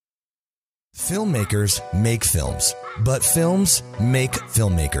Filmmakers make films, but films make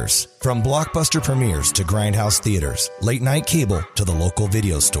filmmakers. From blockbuster premieres to grindhouse theaters, late night cable to the local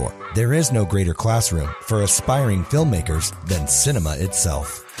video store, there is no greater classroom for aspiring filmmakers than cinema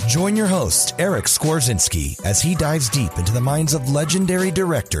itself. Join your host, Eric Skwarczynski, as he dives deep into the minds of legendary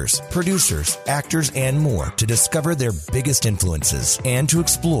directors, producers, actors, and more to discover their biggest influences and to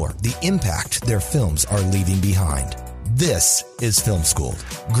explore the impact their films are leaving behind. This is Film School.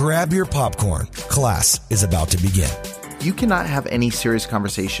 Grab your popcorn. Class is about to begin. You cannot have any serious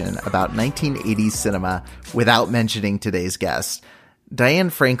conversation about 1980s cinema without mentioning today's guest. Diane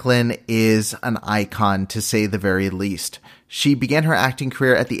Franklin is an icon, to say the very least. She began her acting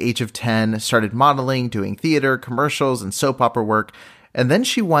career at the age of 10, started modeling, doing theater, commercials, and soap opera work, and then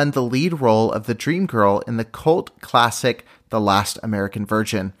she won the lead role of the dream girl in the cult classic The Last American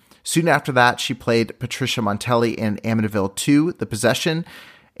Virgin. Soon after that, she played Patricia Montelli in Amityville 2, The Possession,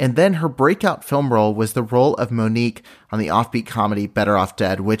 and then her breakout film role was the role of Monique on the offbeat comedy Better Off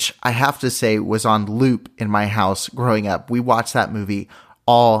Dead, which I have to say was on loop in my house growing up. We watched that movie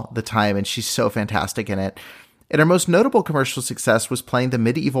all the time, and she's so fantastic in it. And her most notable commercial success was playing the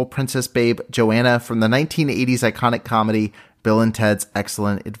medieval princess babe Joanna from the 1980s iconic comedy Bill and Ted's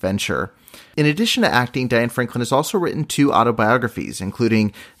Excellent Adventure. In addition to acting, Diane Franklin has also written 2 autobiographies,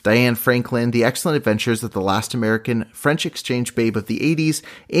 including Diane Franklin, The Excellent Adventures of the Last American French Exchange Babe of the 80s,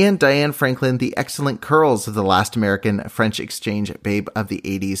 and Diane Franklin, The Excellent Curls of the Last American French Exchange Babe of the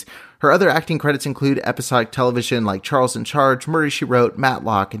 80s. Her other acting credits include episodic television like Charles in Charge, Murder, She Wrote,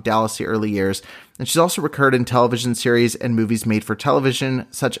 Matlock, and Dallas the Early Years. And she's also recurred in television series and movies made for television,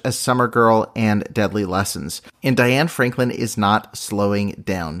 such as Summer Girl and Deadly Lessons. And Diane Franklin is not slowing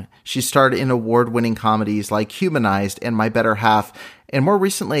down. She starred in award-winning comedies like Humanized and My Better Half, and more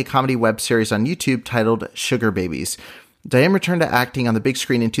recently a comedy web series on YouTube titled Sugar Babies. Diane returned to acting on the big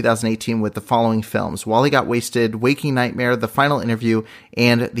screen in 2018 with the following films: Wally Got Wasted, Waking Nightmare, The Final Interview,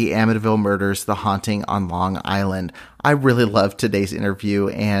 and The Amityville Murders, The Haunting on Long Island. I really loved today's interview,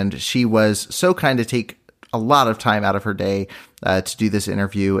 and she was so kind to take a lot of time out of her day to do this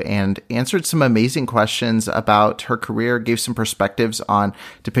interview and answered some amazing questions about her career, gave some perspectives on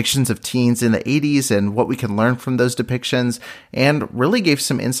depictions of teens in the 80s and what we can learn from those depictions, and really gave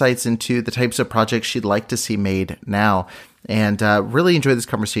some insights into the types of projects she'd like to see made now. And really enjoyed this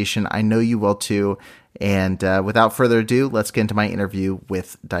conversation. I know you will too. And without further ado, let's get into my interview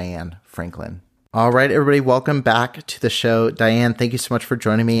with Diane Franklin. All right, everybody, welcome back to the show. Diane, thank you so much for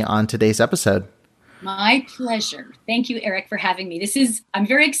joining me on today's episode. My pleasure. Thank you, Eric, for having me. I'm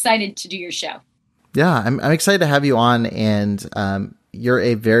very excited to do your show. Yeah, I'm excited to have you on, and you're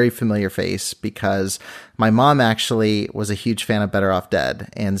a very familiar face because my mom actually was a huge fan of Better Off Dead,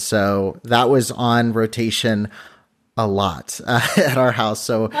 and so that was on rotation a lot at our house.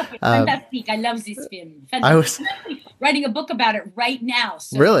 So fantastic! I love this film. I was writing a book about it right now.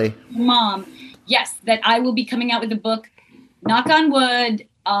 So really, Mom, yes, that I will be coming out with a book. Knock on wood,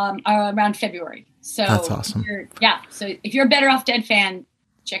 around February. So that's awesome. So if you're a Better Off Dead fan,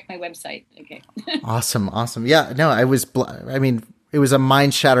 check my website. Okay. Awesome. Yeah, no, it was a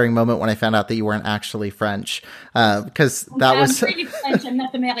mind-shattering moment when I found out that you weren't actually French, because that was... I'm really French. I'm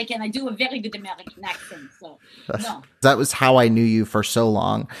not American. I do a very good American accent. So no. That was how I knew you for so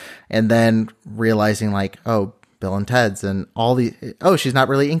long. And then realizing Bill and Ted's and all the, she's not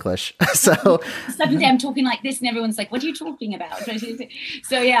really English. So suddenly I'm talking like this and everyone's like, what are you talking about?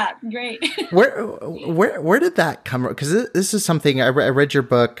 So yeah, great. Where did that come from? Because this is something, I read your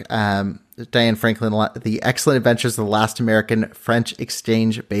book, Diane Franklin, The Excellent Adventures of the Last American French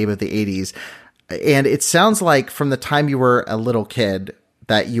Exchange Babe of the 80s. And it sounds like from the time you were a little kid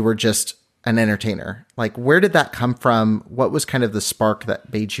that you were just an entertainer. Like, where did that come from? What was kind of the spark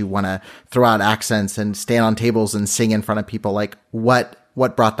that made you want to throw out accents and stand on tables and sing in front of people? Like, what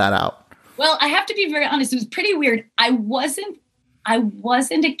brought that out? Well, I have to be very honest. It was pretty weird. I wasn't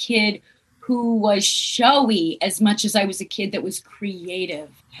a kid who was showy as much as I was a kid that was creative.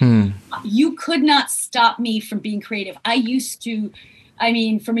 You could not stop me from being creative. I used to,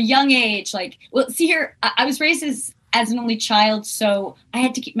 from a young age, I was raised as an only child, so I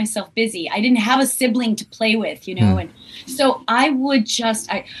had to keep myself busy. I didn't have a sibling to play with, and so I would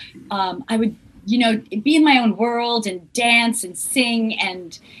be in my own world and dance and sing.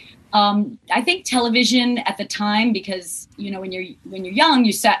 And I think television at the time, because when you're young,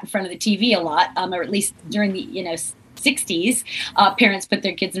 you sat in front of the TV a lot, or at least during the 60s, parents put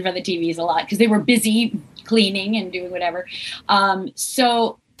their kids in front of the TVs a lot because they were busy cleaning and doing whatever.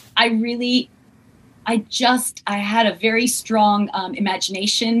 So I had a very strong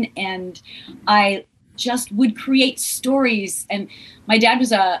imagination, and I just would create stories. And my dad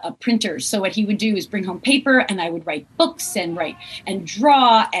was a printer. So what he would do is bring home paper, and I would write books and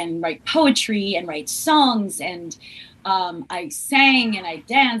draw and write poetry and write songs. And I sang and I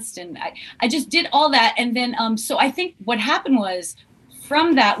danced and I just did all that. And then, so I think what happened was,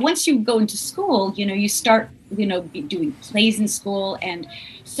 from that, once you go into school, you start, doing plays in school. And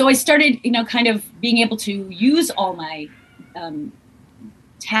so I started, kind of being able to use all my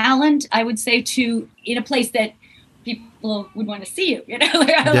talent, I would say, in a place that people would want to see you,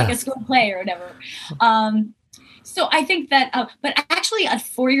 like a school play or whatever. So I think that, but actually at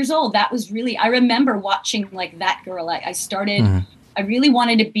 4 years old, that was really, I remember watching like That Girl. I started, I really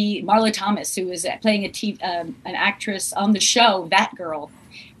wanted to be Marlo Thomas, who was playing an actress on the show, That Girl.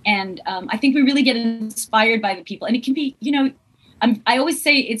 And I think we really get inspired by the people. And it can be, I always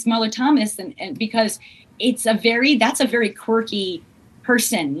say it's Marlo Thomas and because that's a very quirky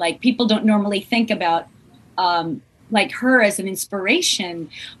person. Like people don't normally think about like her as an inspiration,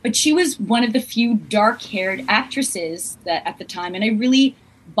 but she was one of the few dark-haired actresses that at the time, and I really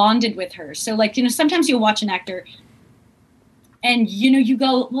bonded with her. So like, sometimes you'll watch an actor and, you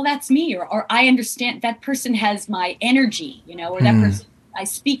go, well, that's me, or I understand that person has my energy, or that person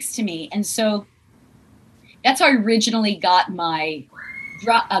speaks to me. And so that's how I originally got my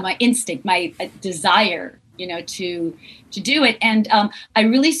instinct, my desire, to do it. And I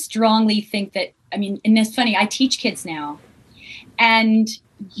really strongly think that, and it's funny, I teach kids now, and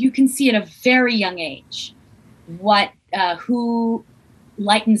you can see at a very young age who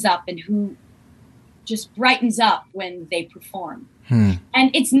lightens up and who just brightens up when they perform. And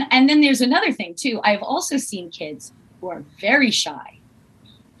then there's another thing too. I've also seen kids who are very shy,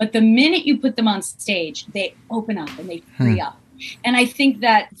 but the minute you put them on stage, they open up and they free up. And I think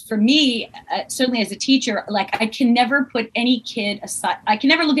that for me, certainly as a teacher, like I can never put any kid aside. I can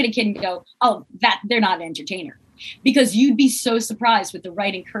never look at a kid and go, oh, they're not an entertainer, because you'd be so surprised with the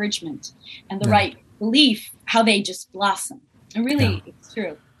right encouragement and the right belief, how they just blossom. And really, it's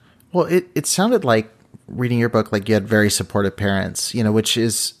true. Well, it sounded like, reading your book, like you had very supportive parents, which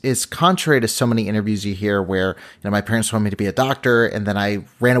is contrary to so many interviews you hear where, my parents wanted me to be a doctor and then I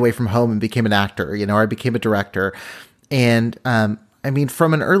ran away from home and became an actor, or I became a director. And,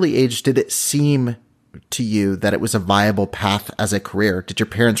 from an early age, did it seem to you that it was a viable path as a career? Did your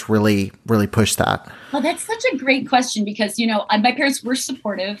parents really, really push that? Well, that's such a great question because, my parents were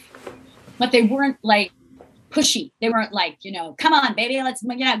supportive, but they weren't like pushy. They weren't like, come on, baby, let's,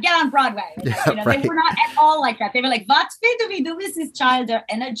 get on Broadway. They were not at all like that. They were like, what do we do with this child? Their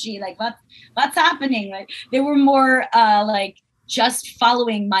energy, like what's happening? Like they were more like just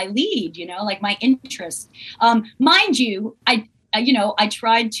following my lead, like my interest. Mind you, I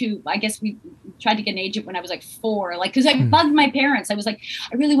tried to, I guess we tried to get an agent when I was like 4, like, cause I bugged my parents. I was like,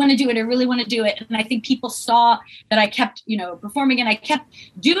 I really want to do it. I really want to do it. And I think people saw that I kept, performing, and I kept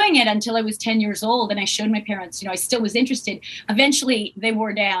doing it until I was 10 years old. And I showed my parents, I still was interested. Eventually they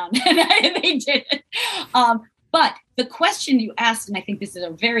wore down and they did it. But the question you asked, and I think this is a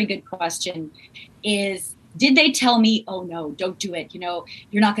very good question, is, did they tell me, oh no, don't do it.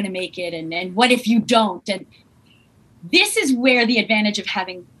 You're not going to make it. And what if you don't? And this is where the advantage of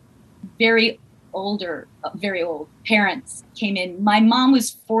having very old parents came in. My mom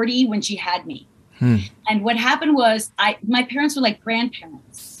was 40 when she had me. And what happened was my parents were like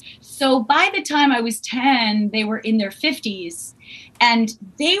grandparents. So by the time I was 10, they were in their 50s, and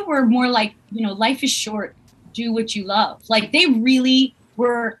they were more like, life is short, do what you love. Like they really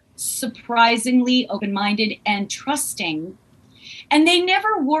were surprisingly open-minded and trusting, and they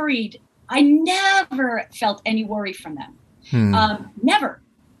never worried. I never felt any worry from them. Never.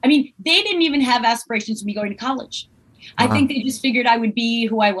 They didn't even have aspirations of me going to college. I think they just figured I would be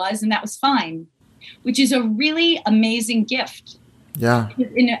who I was, and that was fine, which is a really amazing gift. Yeah.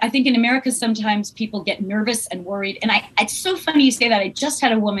 I think in America, sometimes people get nervous and worried. And it's so funny you say that. I just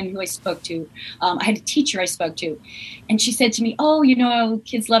had a woman who I spoke to. I had a teacher I spoke to. And she said to me, oh,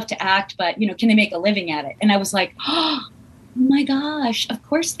 kids love to act, but, can they make a living at it? And I was like, oh my gosh, of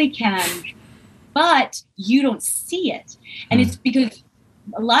course they can. But you don't see it. And it's because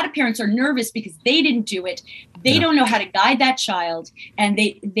a lot of parents are nervous because they didn't do it. They don't know how to guide that child. And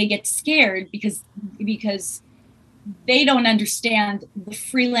they get scared because they don't understand the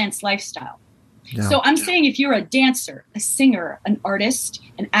freelance lifestyle. Yeah. So I'm saying if you're a dancer, a singer, an artist,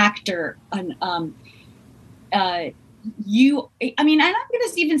 an actor, I'm not going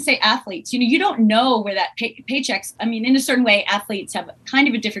to even say athletes. You don't know where that paychecks. In a certain way, athletes have kind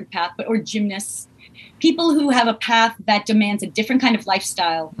of a different path, or gymnasts, people who have a path that demands a different kind of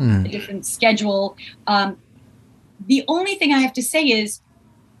lifestyle, a different schedule. The only thing I have to say is,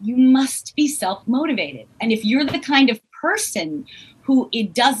 you must be self-motivated. And if you're the kind of person who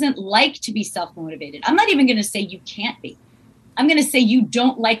it doesn't like to be self-motivated, I'm not even going to say you can't be. I'm going to say you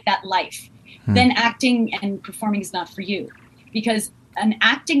don't like that life. Then acting and performing is not for you. Because an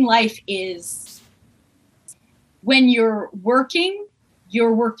acting life is when you're working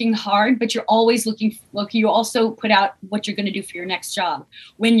hard, but you're always you also put out what you're going to do for your next job.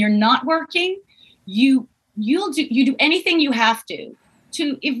 When you're not working, you do anything you have to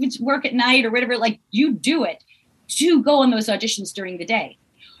if it's work at night or whatever, like you do it to go on those auditions during the day.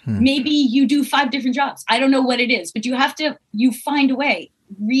 Maybe you do 5 different jobs. I don't know what it is, but you find a way.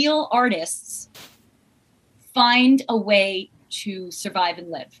 Real artists find a way to survive and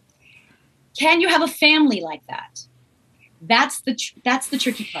live. Can you have a family like that? That's the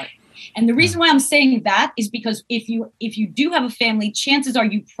tricky part. And the reason why I'm saying that is because if you do have a family, chances are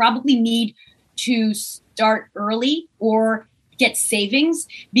you probably need to start early or get savings,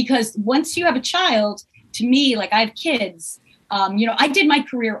 because once you have a child, to me, like I have kids, I did my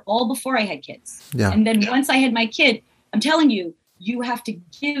career all before I had kids. Yeah. And then once I had my kid, I'm telling you, you have to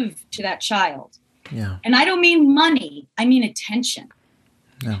give to that child. Yeah. And I don't mean money. I mean attention.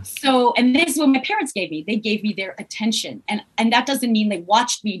 Yeah. So, and this is what my parents gave me. They gave me their attention. And that doesn't mean they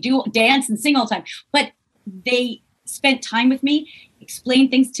watched me dance and sing all the time, but they spent time with me,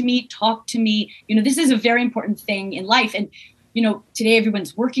 explained things to me, talked to me. This is a very important thing in life. And, today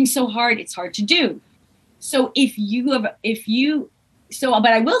everyone's working so hard. It's hard to do. So but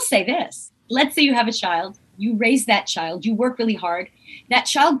I will say this, let's say you have a child, you raise that child, you work really hard, that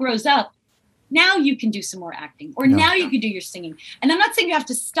child grows up. Now you can do some more acting, or now you can do your singing. And I'm not saying you have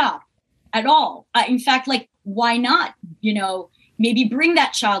to stop at all. In fact, like, why not, maybe bring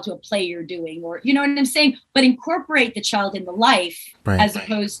that child to a play you're doing, or, you know what I'm saying? But incorporate the child in the life, as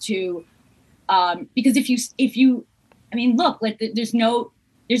opposed to, because if you, look, like there's no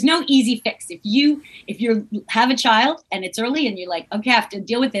easy fix. If you have a child and it's early and you're like, okay, I have to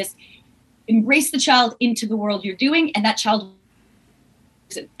deal with this, embrace the child into the world you're doing, and that child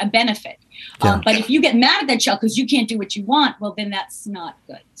is a benefit. Yeah. But if you get mad at that child because you can't do what you want, well, then that's not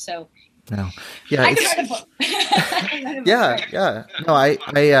good. So yeah, I could write a book. Yeah. No,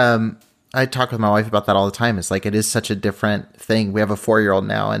 I talk with my wife about that all the time. It's like, it is such a different thing. We have a 4-year-old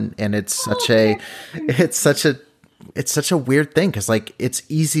now, and it's such a weird thing. 'Cause like, it's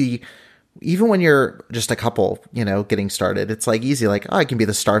easy, even when you're just a couple, getting started, it's like easy, like, oh, I can be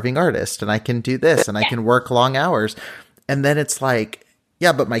the starving artist and I can do this and I can work long hours. And then it's like,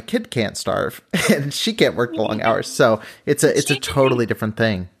 yeah, but my kid can't starve and she can't work the long hours. So it's a totally different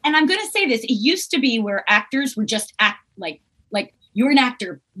thing. And I'm going to say this. It used to be where actors were just like you're an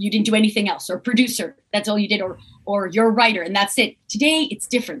actor, you didn't do anything else, or producer, that's all you did, or you're a writer and that's it. Today it's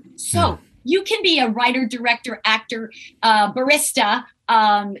different. So you can be a writer, director, actor, barista,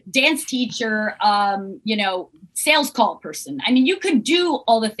 dance teacher, sales call person. You could do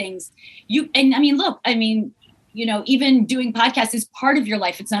all the things even doing podcasts is part of your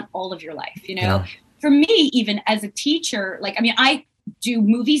life. It's not all of your life, For me, even as a teacher, I do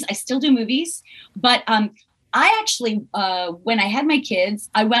movies. I still do movies, but I actually, when I had my kids,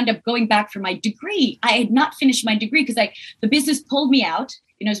 I wound up going back for my degree. I had not finished my degree because the business pulled me out.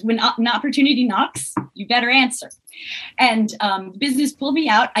 When an opportunity knocks, you better answer. And the business pulled me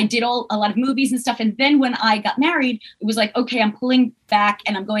out. I did a lot of movies and stuff. And then when I got married, it was like, okay, I'm pulling back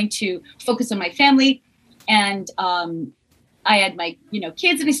and I'm going to focus on my family. And I had my,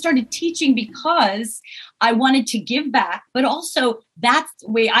 kids, and I started teaching because I wanted to give back, but also that's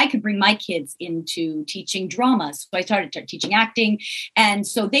the way I could bring my kids into teaching drama. So I started teaching acting, and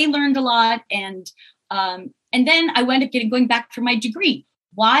so they learned a lot. And then I wound up going back for my degree.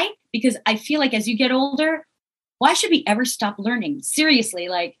 Why? Because I feel like as you get older, why should we ever stop learning? Seriously,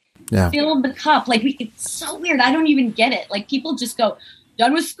 fill the cup. It's so weird. I don't even get it. People just go,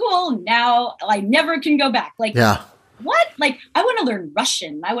 done with school, now I never can go back. What? I want to learn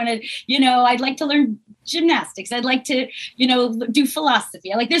Russian. I want to, I'd like to learn gymnastics. I'd like to, do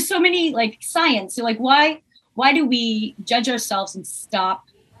philosophy. There's so many science. So why do we judge ourselves and stop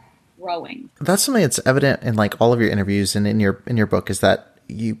growing? That's something that's evident in all of your interviews and in your book, is that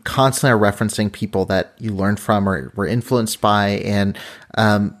you constantly are referencing people that you learned from or were influenced by. And,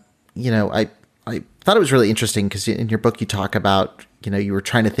 I thought it was really interesting because in your book, you talk about, you were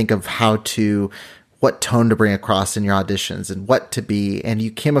trying to think of what tone to bring across in your auditions and what to be. And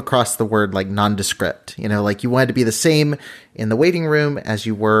you came across the word nondescript, you wanted to be the same in the waiting room as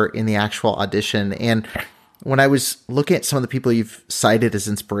you were in the actual audition. And when I was looking at some of the people you've cited as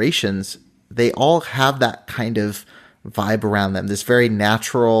inspirations, they all have that kind of vibe around them, this very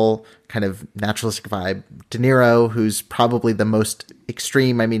natural, kind of naturalistic vibe. De Niro, who's probably the most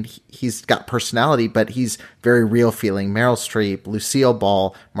extreme. I mean, he's got personality, but he's very real feeling. Meryl Streep, Lucille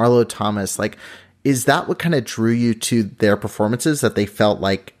Ball, Marlo Thomas. Like, is that what kind of drew you to their performances, that they felt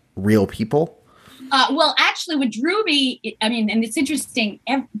like real people? Well, actually, what drew me, I mean, and it's interesting,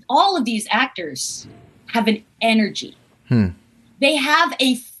 all of these actors have an energy. They have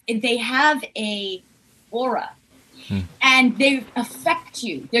a aura. And they affect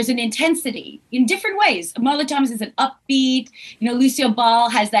you. There's an intensity in different ways. Marlo Thomas is an upbeat. Lucille Ball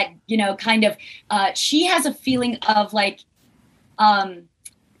has that, kind of, she has a feeling of like,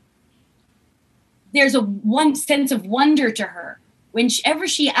 there's one sense of wonder to her. Whenever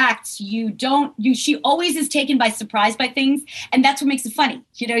she acts, she always is taken by surprise by things. And that's what makes it funny.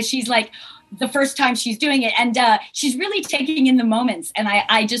 She's like, the first time she's doing it, and she's really taking in the moments. And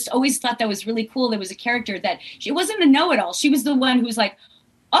I just always thought that was really cool. There was a character that she wasn't a know-it-all. She was the one who was like,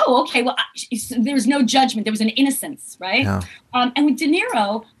 oh, okay, well, there was no judgment. There was an innocence, right? Yeah. And with De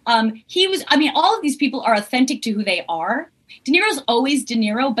Niro, all of these people are authentic to who they are. De Niro's always De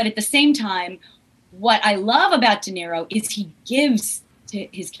Niro, but at the same time, what I love about De Niro is he gives to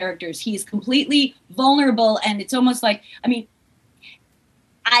his characters. He is completely vulnerable, and it's almost like,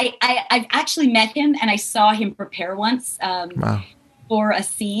 I've actually met him, and I saw him prepare once for a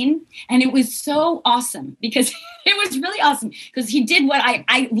scene, and it was so awesome because it was really awesome because he did what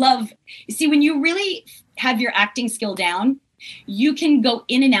I love. See, when you really have your acting skill down, you can go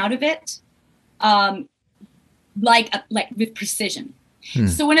in and out of it, like with precision.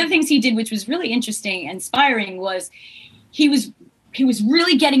 So one of the things he did, which was really interesting and inspiring, was he was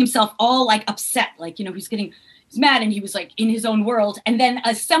really getting himself all like upset, like he's mad, and he was like in his own world. And then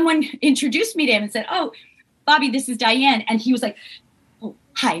someone introduced me to him and said, "Oh, Bobby, this is Diane." And he was like, "Oh,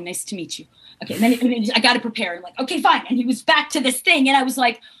 hi, nice to meet you." Okay, and then I got to prepare. I'm like, "Okay, fine." And he was back to this thing, and I was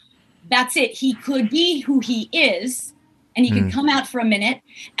like, "That's it. He could be who he is, and he could come out for a minute,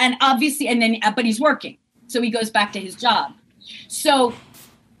 and obviously, but he's working, so he goes back to his job." So,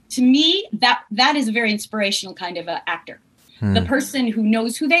 to me, that is a very inspirational kind of a actor, the person who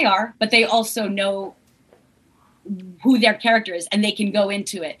knows who they are, but they also know who their character is, and they can go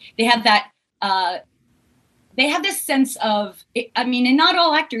into it. They have that. They have this sense of. And not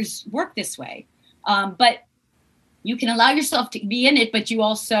all actors work this way, but you can allow yourself to be in it, but you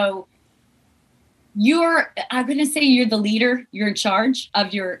also. I'm going to say you're the leader. You're in charge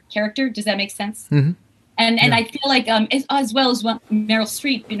of your character. Does that make sense? Mm-hmm. And I feel like as well as Meryl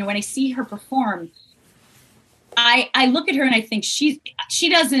Streep, when I see her perform, I look at her and I think she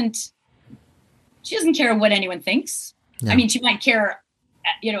doesn't care what anyone thinks. Yeah. I mean, she might care,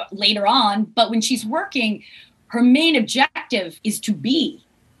 later on, but when she's working, her main objective is to be,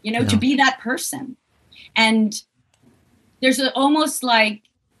 to be that person. And there's almost like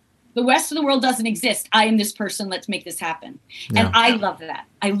the rest of the world doesn't exist. I am this person. Let's make this happen. Yeah. And I love that.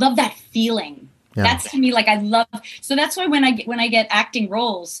 I love that feeling. Yeah. That's to me, like, I love. So that's why when I get acting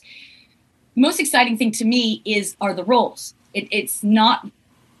roles, the most exciting thing to me are the roles. It's not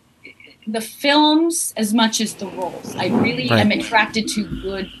the films as much as the roles. I really am attracted to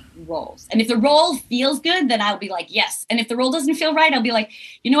good roles. And if the role feels good, then I'll be like, yes. And if the role doesn't feel right, I'll be like,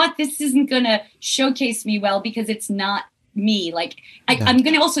 you know what? This isn't going to showcase me well because it's not me. Like, I'm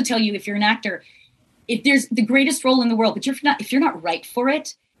going to also tell you, if you're an actor, if there's the greatest role in the world, but if you're not right for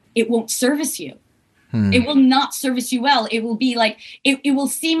it, it won't service you. It will not service you well. It will be like, it will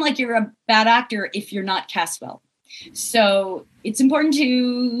seem like you're a bad actor if you're not cast well. So it's important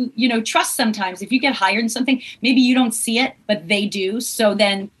to, trust sometimes. If you get hired in something, maybe you don't see it, but they do. So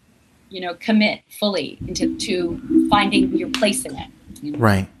then, commit fully to finding your place in it.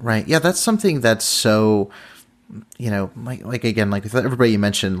 Right. Yeah, that's something that's so, like again, like with everybody you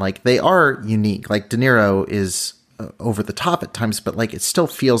mentioned, like they are unique. Like De Niro is over the top at times, but like it still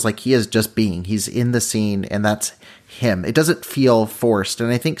feels like he is just being. He's in the scene, and that's him. It doesn't feel forced.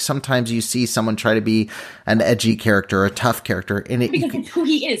 And I think sometimes you see someone try to be an edgy character, a tough character, and because it's who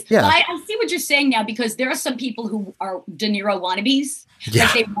he is. Yeah. I see what you're saying now, because there are some people who are De Niro wannabes. Yeah.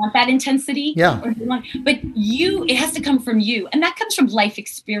 Like they want that intensity. Yeah. But it has to come from you. And that comes from life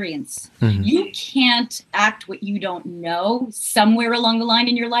experience. Mm-hmm. You can't act what you don't know. Somewhere along the line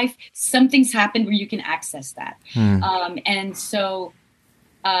in your life, something's happened where you can access that. And so,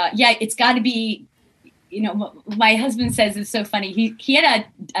 it's got to be, my husband says it's so funny. He had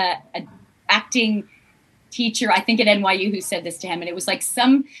a acting teacher, I think at NYU, who said this to him. And it was like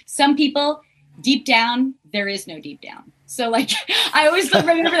some people, deep down, there is no deep down. So like, I always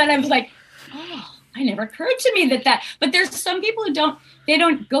remember that. I was like, oh, I never occurred to me that, but there's some people who don't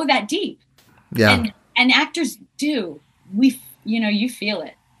go that deep. Yeah. and actors do. You feel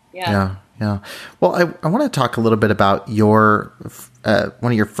it. Yeah. Well, I want to talk a little bit about your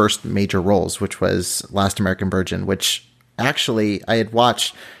one of your first major roles, which was Last American Virgin, which actually I had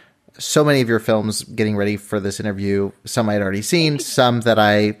watched so many of your films getting ready for this interview. Some I had already seen, some that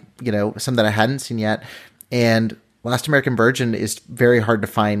I hadn't seen yet. And Last American Virgin is very hard to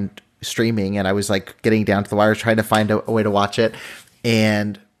find streaming. And I was like getting down to the wire trying to find a way to watch it.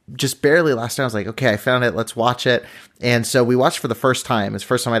 And just barely last night I was like, okay, I found it. Let's watch it. And so we watched for the first time. It's the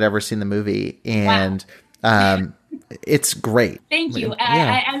first time I'd ever seen the movie. And it's great. Thank you.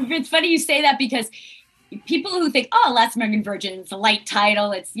 Yeah. It's funny you say that because people who think, oh, Last American Virgin, it's a light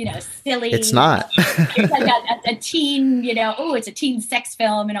title. It's, silly. It's not. It's like a teen, it's a teen sex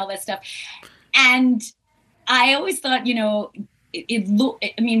film and all that stuff. And I always thought,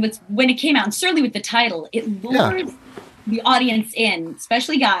 when it came out, and certainly with the title, it lured the audience in,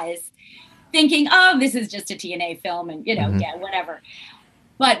 especially guys, thinking, oh, this is just a TNA film and, whatever.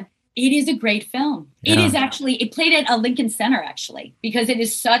 But it is a great film. Yeah. It is actually, it played at a Lincoln Center, actually, because it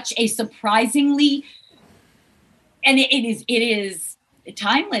is such a surprisingly, and it is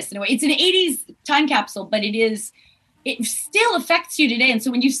timeless in a way. It's an 80s time capsule, but it still affects you today. And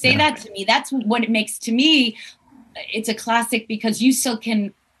so when you say that to me, that's what it makes to me. It's a classic because you still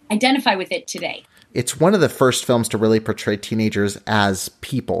can identify with it today. It's one of the first films to really portray teenagers as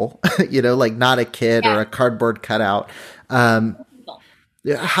people, like not a kid or a cardboard cutout. How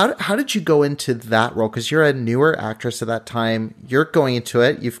did you go into that role? Because you're a newer actress at that time. You're going into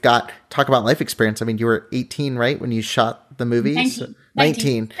it. You've got, talk about life experience. I mean, you were 18, right, when you shot the movie?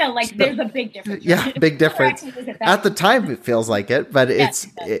 19. So, there's a big difference. Yeah, big difference. At the time, it feels like it, but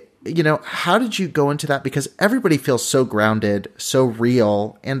how did you go into that? Because everybody feels so grounded, so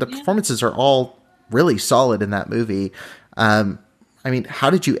real, and the performances are all really solid in that movie. How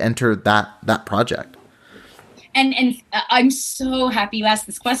did you enter that project? And I'm so happy you asked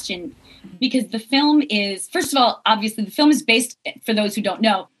this question because the film is, first of all, obviously the film is based, for those who don't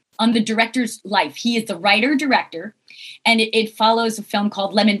know, on the director's life. He is the writer-director, and it follows a film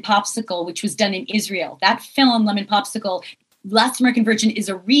called Lemon Popsicle, which was done in Israel. That film, Lemon Popsicle, Last American Virgin, is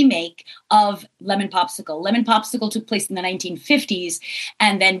a remake of Lemon Popsicle. Lemon Popsicle took place in the 1950s,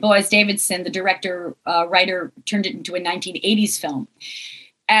 and then Boaz Davidson, the director, writer, turned it into a 1980s film.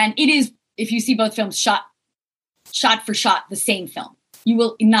 And it is, if you see both films, shot for shot, the same film. You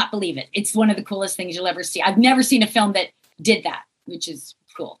will not believe it. It's one of the coolest things you'll ever see. I've never seen a film that did that, which is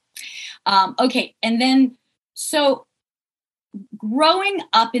cool. Okay, and then, so growing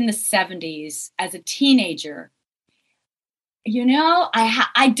up in the 70s as a teenager,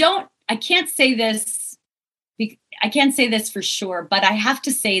 I can't say this for sure, but I have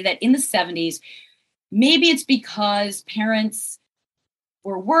to say that in the 70s, maybe it's because parents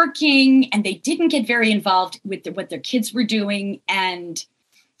were working and they didn't get very involved with what their kids were doing. And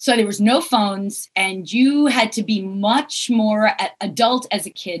so there was no phones and you had to be much more adult as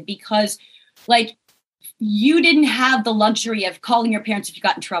a kid because you didn't have the luxury of calling your parents if you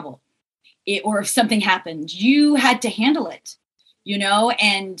got in trouble or if something happened. You had to handle it,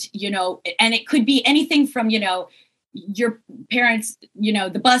 and it could be anything from, your parents,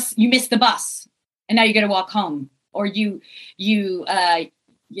 the bus, you missed the bus and now you got to walk home. Or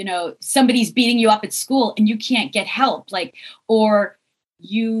somebody's beating you up at school and you can't get help, or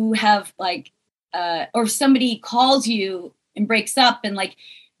you have or somebody calls you and breaks up and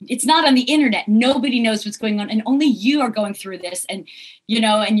it's not on the internet. Nobody knows what's going on. And only you are going through this. And,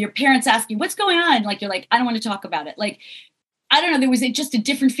 and your parents ask you, what's going on? You're like, I don't want to talk about it. I don't know. There was just a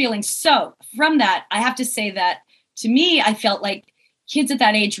different feeling. So from that, I have to say that to me, I felt like kids at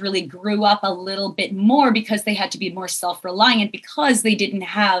that age really grew up a little bit more because they had to be more self-reliant because they didn't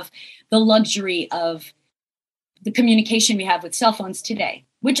have the luxury of the communication we have with cell phones today,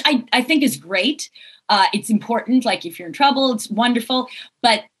 which I think is great. It's important. If you're in trouble, it's wonderful.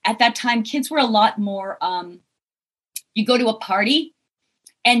 But at that time, kids were a lot more, you go to a party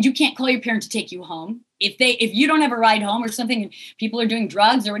and you can't call your parent to take you home. If you don't have a ride home or something and people are doing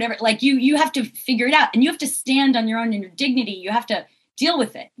drugs or whatever, you have to figure it out and you have to stand on your own in your dignity. You have to deal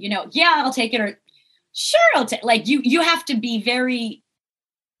with it. I'll take it, or sure, I'll take, you have to be very,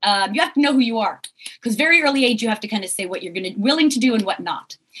 you have to know who you are because very early age, you have to kind of say what you're willing to do and what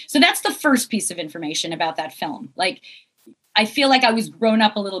not. So that's the first piece of information about that film. I feel like I was grown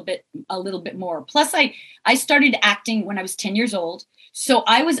up a little bit more. Plus I started acting when I was 10 years old. So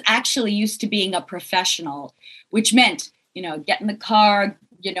I was actually used to being a professional, which meant, get in the car,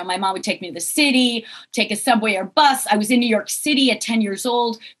 my mom would take me to the city, take a subway or bus. I was in New York City at 10 years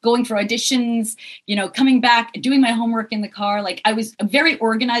old, going for auditions, coming back, doing my homework in the car. Like I was very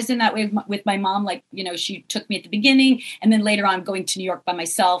organized in that way with my mom. Like, she took me at the beginning, and then later on going to New York by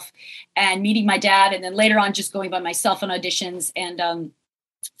myself and meeting my dad. And then later on just going by myself on auditions. And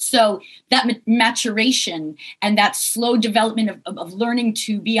so that maturation and that slow development of learning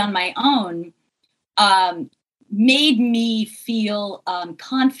to be on my own made me feel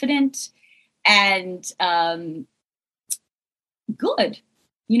confident and good.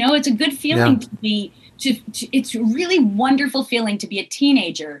 It's a good feeling to be, it's a really wonderful feeling to be a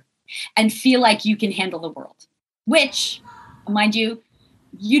teenager and feel like you can handle the world, which, mind you,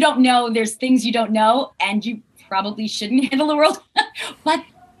 you don't know. There's things you don't know, and you probably shouldn't handle the world, but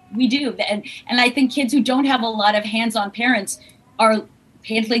we do. And I think kids who don't have a lot of hands-on parents are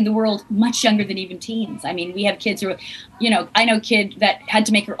handling the world much younger than even teens. I mean, we have kids who, I know a kid that had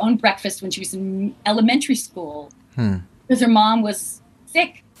to make her own breakfast when she was in elementary school because her mom was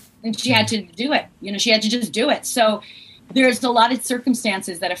sick and she had to do it. She had to just do it. So there's a lot of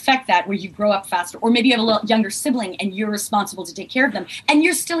circumstances that affect that, where you grow up faster, or maybe you have a little younger sibling and you're responsible to take care of them, and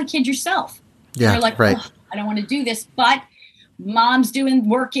you're still a kid yourself. Yeah, you're like, right. Oh, I don't want to do this, but mom's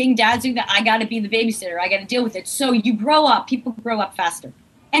working, dad's doing that. I got to be the babysitter. I got to deal with it. So you grow up, people grow up faster.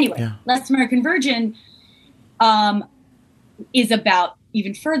 Anyway, Last American Virgin is about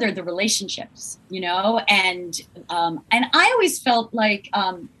even further the relationships, and I always felt like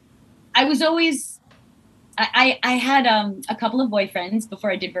I was always, I had a couple of boyfriends before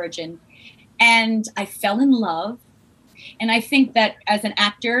I did Virgin, and I fell in love. And I think that as an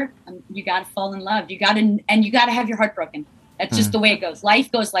actor, you got to fall in love. You got to have your heart broken. That's just the way it goes.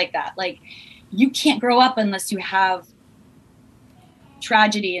 Life goes like that. Like, you can't grow up unless you have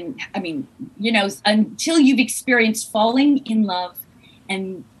tragedy. And I mean, until you've experienced falling in love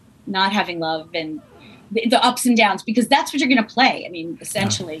and not having love and the ups and downs, because that's what you're going to play. I mean,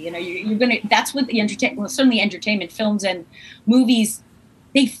 essentially, you're going to, that's what certainly entertainment, films and movies,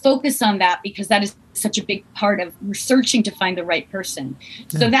 they focus on that because that is such a big part of researching to find the right person.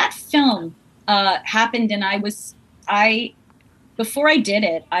 Yeah. So that film happened, and before I did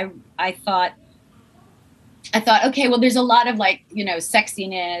it, I thought, okay, well, there's a lot of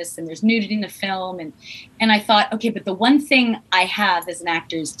sexiness and there's nudity in the film. And I thought, okay, but the one thing I have as an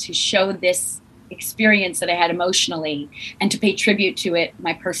actor is to show this experience that I had emotionally and to pay tribute to it,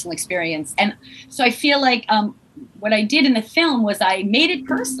 my personal experience. And so I feel like what I did in the film was I made it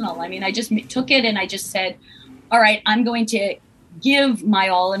personal. I mean, I just took it and I just said, all right, I'm going to give my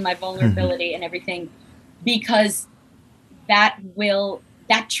all and my vulnerability and everything, because that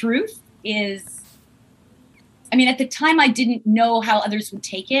truth is, I mean, at the time I didn't know how others would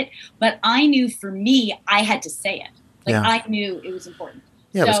take it, but I knew for me, I had to say it. I knew it was important.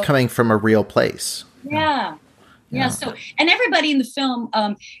 Yeah, so, it was coming from a real place. Yeah. So, and everybody in the film,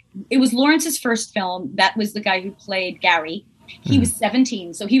 it was Lawrence's first film. That was the guy who played Gary. He was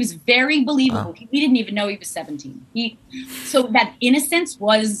 17, so he was very believable. We didn't even know he was 17. So that innocence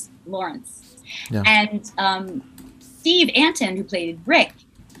was Lawrence. Yeah. And Steve Anton, who played Rick,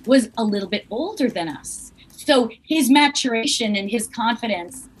 was a little bit older than us. So his maturation and his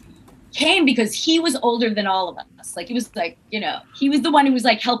confidence came because he was older than all of us. Like, he was like, he was the one who was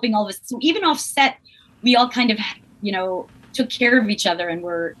like helping all of us. So even off set, we all kind of, took care of each other and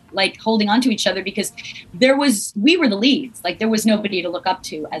were like holding on to each other because we were the leads. Like, there was nobody to look up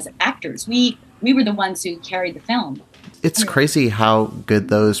to as actors. We were the ones who carried the film. It's crazy how good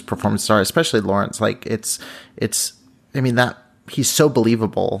those performances are, especially Lawrence. Like, that he's so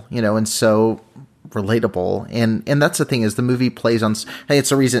believable, and so relatable. And that's the thing, is the movie plays on, hey, it's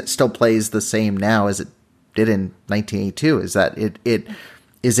the reason it still plays the same now as it did in 1982, is that it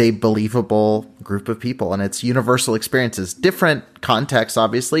is a believable group of people, and it's universal experiences, different contexts,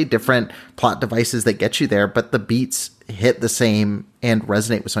 obviously, different plot devices that get you there, but the beats hit the same and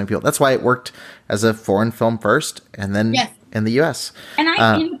resonate with so many people. That's why it worked as a foreign film first, and then in the US.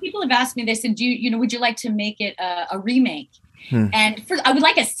 And people have asked me, they said, would you like to make it a remake? And I would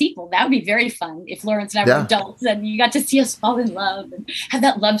like a sequel. That would be very fun if Lawrence and I were adults and you got to see us fall in love and have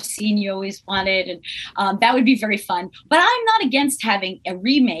that love scene you always wanted. And that would be very fun. But I'm not against having a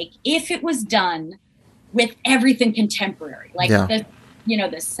remake if it was done with everything contemporary, like the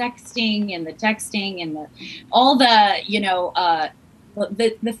sexting and the texting and all the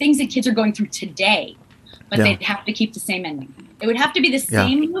things that kids are going through today. But they'd have to keep the same ending. It would have to be the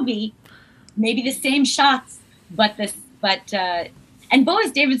same movie, maybe the same shots, but and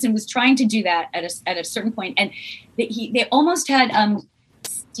Boaz Davidson was trying to do that at a certain point, and they almost had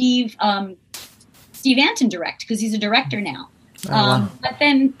Steve Anton direct, because he's a director now. wow. But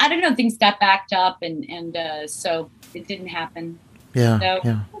then I don't know, things got backed up, and so it didn't happen. Yeah, So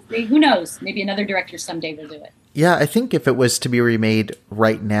yeah. who knows? Maybe another director someday will do it. Yeah, I think if it was to be remade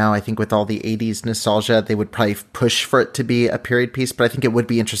right now, I think with all the 80s nostalgia, they would probably push for it to be a period piece. But I think it would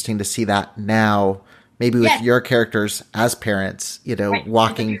be interesting to see that now, maybe with your characters as parents, Right.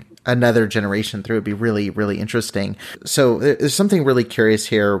 walking another generation through. It'd be really, really interesting. So there's something really curious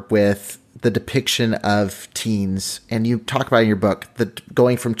here with the depiction of teens. And you talk about in your book,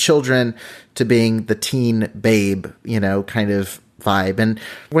 going from children to being the teen babe, kind of vibe. And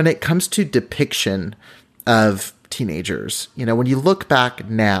when it comes to depiction of teenagers, when you look back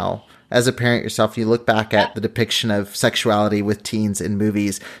now as a parent yourself, you look back at the depiction of sexuality with teens in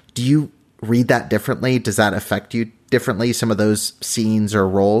movies, do you read that differently? Does that affect you differently, some of those scenes or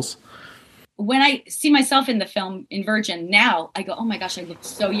roles? When I see myself in the film in Virgin now, I go, oh my gosh, I look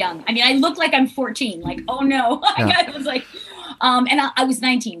so young. I mean, I look like I'm 14. Like, oh no. I was like, and I was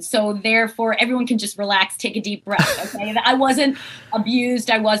 19. So therefore everyone can just relax, take a deep breath. Okay. I wasn't abused.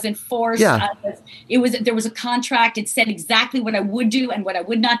 I wasn't forced. Yeah. There was a contract. It said exactly what I would do and what I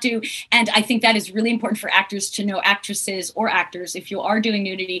would not do. And I think that is really important for actors to know, actresses or actors, if you are doing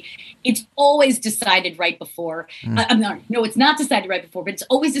nudity, it's always decided right before. No, it's not decided right before, but it's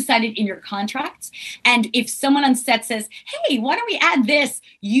always decided in your contracts. And if someone on set says, hey, why don't we add this?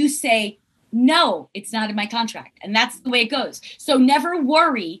 You say, no, it's not in my contract. And that's the way it goes. So never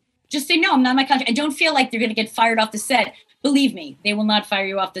worry. Just say, no, I'm not in my contract. I don't feel like they're going to get fired off the set. Believe me, they will not fire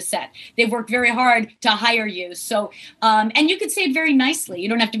you off the set. They've worked very hard to hire you. So, and you could say it very nicely. You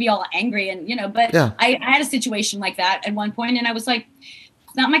don't have to be all angry but I had a situation like that at one point and I was like,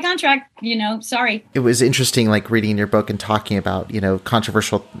 it's not my contract, sorry. It was interesting, like reading your book and talking about,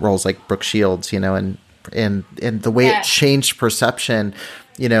 controversial roles like Brooke Shields, and the way it changed perception.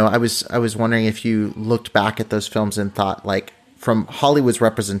 I was wondering if you looked back at those films and thought, like, from Hollywood's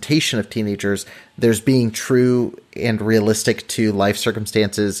representation of teenagers, there's being true and realistic to life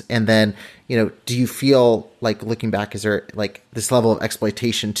circumstances. And then, do you feel like, looking back, is there like this level of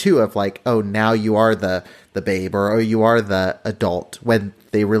exploitation too of like, oh, now you are the babe, or oh, you are the adult, when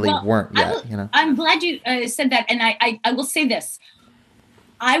they really weren't yet, I'm glad you said that. And I will say this.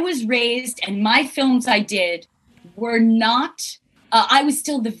 I was raised, and my films I did were not, I was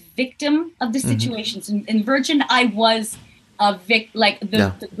still the victim of the situations. In Virgin, I was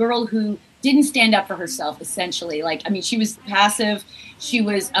the girl who didn't stand up for herself, essentially. Like, I mean, she was passive. She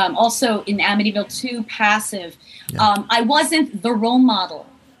was also in Amityville 2, passive. Yeah. I wasn't the role model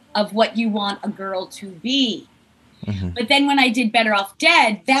of what you want a girl to be. Mm-hmm. But then when I did Better Off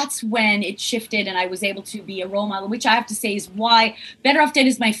Dead, that's when it shifted and I was able to be a role model, which I have to say is why Better Off Dead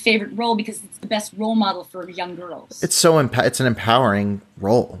is my favorite role, because it's the best role model for young girls. It's so it's an empowering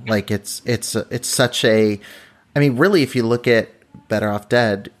role. Like it's such a, I mean, really, if you look at Better Off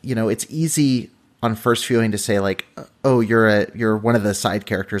Dead, it's easy on first viewing to say like, oh, you're one of the side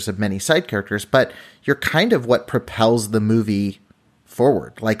characters of many side characters, but you're kind of what propels the movie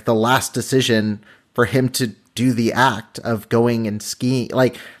forward. Like the last decision for him to do the act of going and skiing,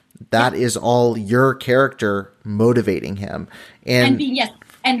 like that is all your character motivating him. And being, yes.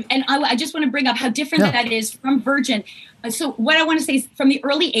 And I just want to bring up how different that is from Virgin. So what I want to say is from the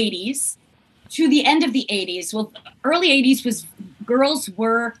early 80s to the end of the 80s. Well, early 80s was girls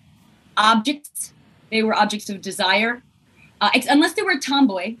were objects. They were objects of desire, unless they were a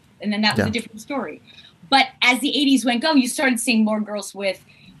tomboy. And then that was a different story. But as the 80s went you started seeing more girls with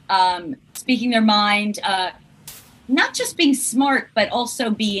speaking their mind, not just being smart, but also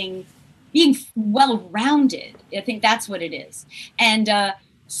being well-rounded. I think that's what it is. And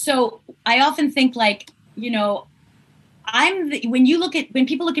so I often think like, when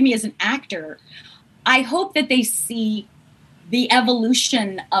people look at me as an actor, I hope that they see the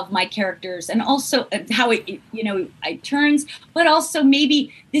evolution of my characters and also how it turns, but also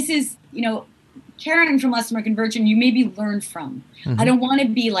maybe this is, Karen from Last American Virgin, you maybe learn from. Mm-hmm. I don't want to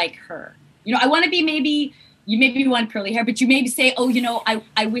be like her. I want to be you maybe want curly hair, but you maybe say, oh,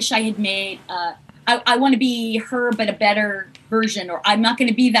 I wish I had made, I want to be her, but a better version, or I'm not going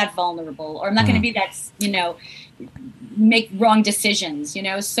to be that vulnerable, or I'm not going to be that, make wrong decisions,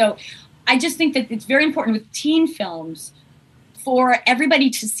 So I just think that it's very important with teen films for everybody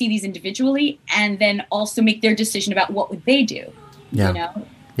to see these individually and then also make their decision about what would they do, Yeah.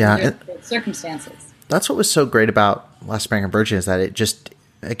 Their circumstances. That's what was so great about Last American Virgin, is that it just,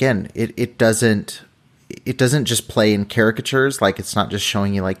 again, it doesn't just play in caricatures. Like, it's not just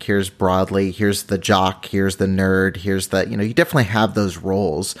showing you like, here's Broadly, here's the jock, here's the nerd, here's the, you definitely have those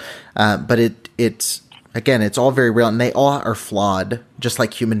roles. But it's again, it's all very real, and they all are flawed, just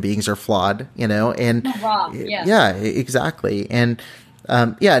like human beings are flawed, and yeah, exactly. And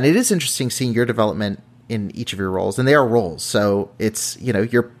and it is interesting seeing your development in each of your roles, and they are roles. So it's,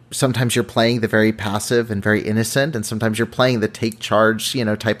 sometimes you're playing the very passive and very innocent, and sometimes you're playing the take charge,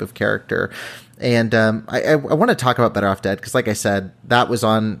 type of character. And I want to talk about Better Off Dead because, like I said, that was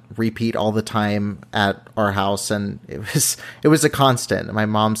on repeat all the time at our house, and it was a constant. My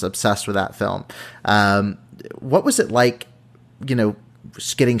mom's obsessed with that film. What was it like,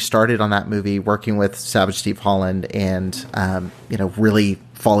 getting started on that movie, working with Savage Steve Holland, and really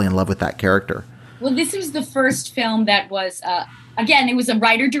falling in love with that character? Well, this was the first film that was, again, it was a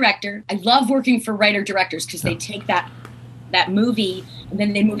writer-director. I love working for writer-directors because they take that movie and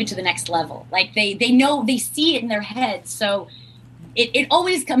then they move it to the next level. Like they know, they see it in their head. So it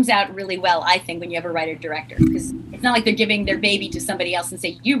always comes out really well, I think, when you have a writer-director, because it's not like they're giving their baby to somebody else and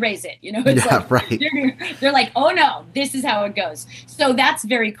say, you raise it. It's right. They're like, oh no, this is how it goes. So that's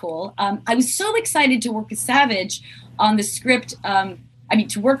very cool. I was so excited to work with Savage on the script.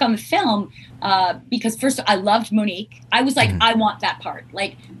 To work on the film, because first I loved Monique. I was like, I want that part.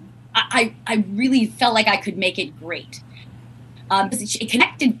 Like, I really felt like I could make it great. It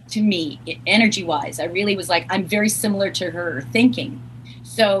connected to me energy-wise. I really was like, I'm very similar to her thinking.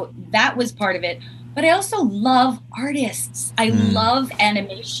 So that was part of it. But I also love artists. I love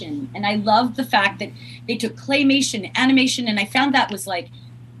animation. And I love the fact that they took claymation, animation, and I found that was like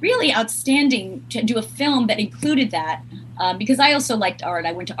really outstanding to do a film that included that. Because I also liked art.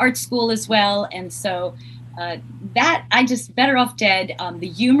 I went to art school as well. And so Better Off Dead, the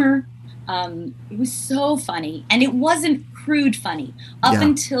humor, it was so funny. And it wasn't crude funny. Up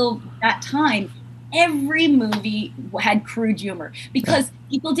until that time, every movie had crude humor because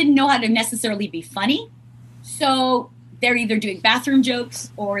people didn't know how to necessarily be funny. So they're either doing bathroom jokes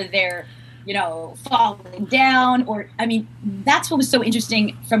or they're, falling down, or, that's what was so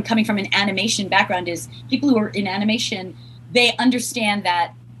interesting from coming from an animation background is people who are in animation, they understand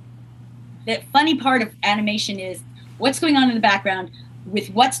that the funny part of animation is what's going on in the background with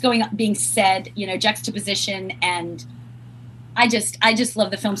what's being said, juxtaposition. And I just love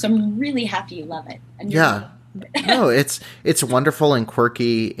the film. So I'm really happy you love it. And no, it's wonderful and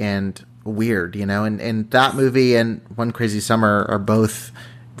quirky and weird, and that movie and One Crazy Summer are both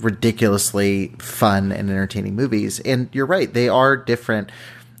ridiculously fun and entertaining movies. And you're right, they are different,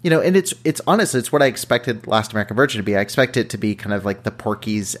 and it's honestly, it's what I expected Last American Virgin to be. I expect it to be kind of like the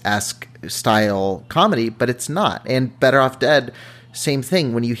Porky's-esque style comedy, but it's not. And Better Off Dead, same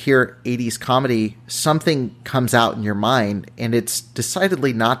thing. When you hear 80s comedy, something comes out in your mind, and it's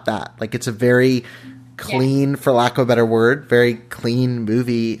decidedly not that. Like, it's a very clean, for lack of a better word, very clean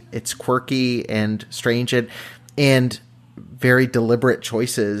movie. It's quirky and strange and very deliberate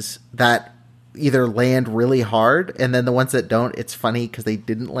choices that either land really hard, and then the ones that don't, it's funny because they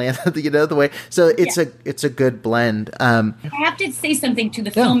didn't land the way. So it's a good blend. I have to say something to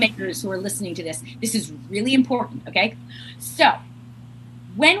the filmmakers who are listening to this. This is really important, okay? So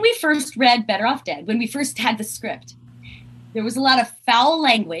when we first read Better Off Dead, when we first had the script, there was a lot of foul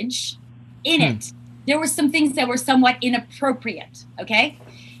language in it. There were some things that were somewhat inappropriate, okay?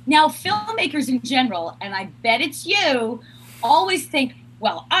 Now, filmmakers in general, and I bet it's you, always think,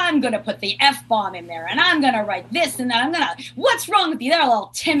 well, I'm going to put the F-bomb in there, and I'm going to write this, and then what's wrong with you? They're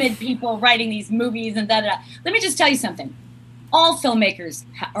all timid people writing these movies, and da-da-da. Let me just tell you something. All filmmakers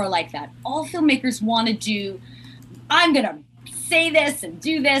are like that. All filmmakers want to do, I'm going to say this and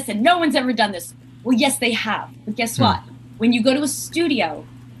do this, and no one's ever done this. Well, yes, they have. But guess what? When you go to a studio,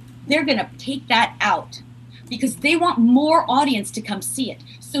 they're going to take that out because they want more audience to come see it.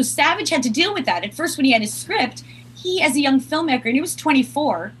 So Savage had to deal with that. At first, when he had his script, he, as a young filmmaker, and he was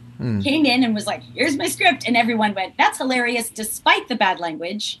 24, came in and was like, here's my script. And everyone went, that's hilarious, despite the bad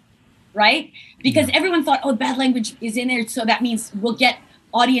language, right? Because everyone thought, oh, bad language is in there, so that means we'll get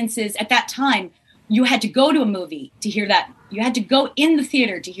audiences. At that time, you had to go to a movie to hear that. You had to go in the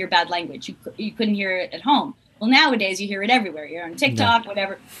theater to hear bad language. You couldn't hear it at home. Well, nowadays, you hear it everywhere. You're on TikTok,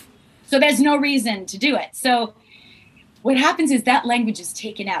 whatever. So there's no reason to do it. So what happens is that language is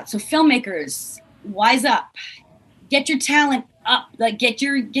taken out. So filmmakers, wise up. Get your talent up, like get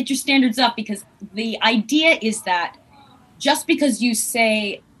your standards up, because the idea is that just because you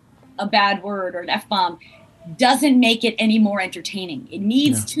say a bad word or an F-bomb doesn't make it any more entertaining. It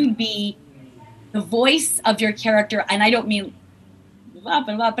needs to be the voice of your character. And I don't mean blah,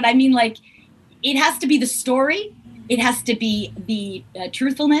 blah, blah, but I mean like it has to be the story. It has to be the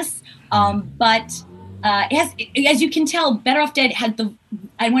truthfulness. But it has, as you can tell, Better Off Dead had the,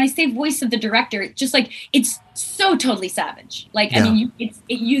 and when I say voice of the director, it's just like, it's so totally Savage. Like, I mean,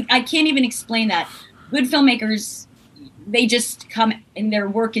 I can't even explain that. good filmmakers, they just come and their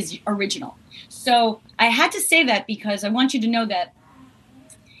work is original. So I had to say that because I want you to know that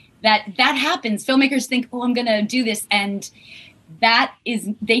happens. Filmmakers think, oh, I'm going to do this. And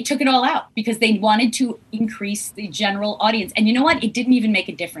they took it all out because they wanted to increase the general audience. And you know what? It didn't even make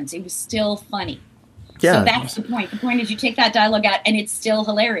a difference. It was still funny. Yeah. So that's the point. The point is you take that dialogue out and it's still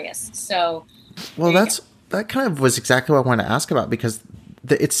hilarious. So. Well, that kind of was exactly what I wanted to ask about, because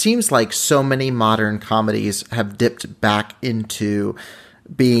it seems like so many modern comedies have dipped back into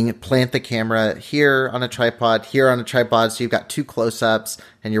being plant the camera here on a tripod, so you've got two close-ups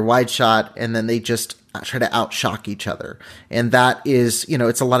and your wide shot, and then they just try to outshock each other. And that is,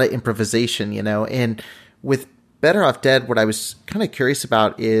 it's a lot of improvisation, and with Better Off Dead, what I was kind of curious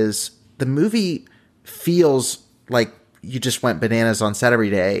about is the movie feels like you just went bananas on set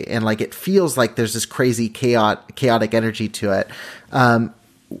every day, and like it feels like there's this crazy chaotic energy to it.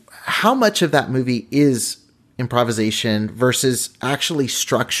 How much of that movie is improvisation versus actually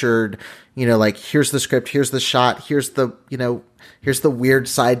structured, like here's the script, here's the shot, here's the weird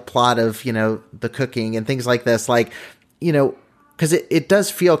side plot of, the cooking and things like this, because it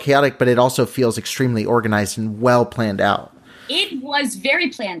does feel chaotic, but it also feels extremely organized and well planned out. It was very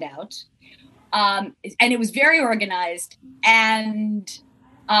planned out. And it was very organized. And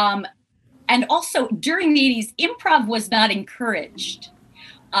also during the 80s, improv was not encouraged.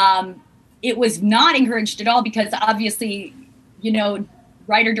 It was not encouraged at all because obviously,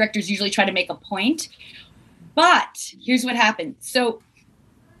 writer directors usually try to make a point. But here's what happened. So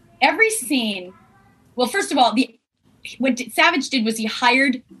every scene, well, first of all, what Savage did was he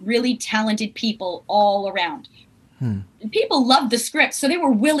hired really talented people all around. And people loved the script, so they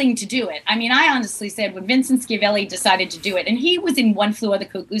were willing to do it. I mean, I honestly said when Vincent Schiavelli decided to do it, and he was in One Flew Over the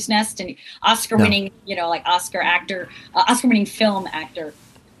Cuckoo's Nest, and Oscar-winning, Oscar-winning film actor.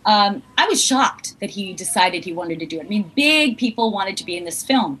 I was shocked that he decided he wanted to do it. I mean, big people wanted to be in this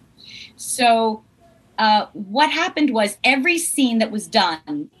film. So what happened was every scene that was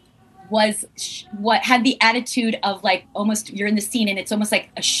done was what had the attitude of like almost you're in the scene and it's almost like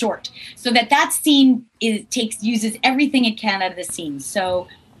a short, so that scene uses everything it can out of the scene. So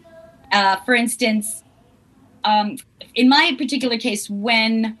for instance, in my particular case,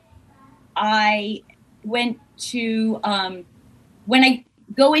 when I went to when I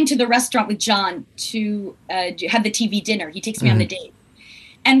go into the restaurant with John to have the TV dinner, he takes me on the date,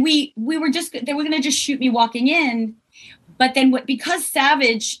 and they were going to just shoot me walking in, but then because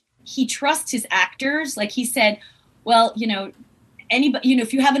Savage, he trusts his actors. Like he said, well, anybody,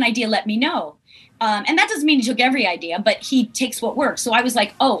 if you have an idea, let me know. And that doesn't mean he took every idea, but he takes what works. So I was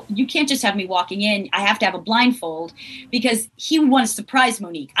like, oh, you can't just have me walking in. I have to have a blindfold because he would want to surprise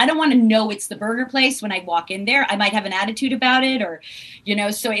Monique. I don't want to know it's the burger place when I walk in there. I might have an attitude about it or,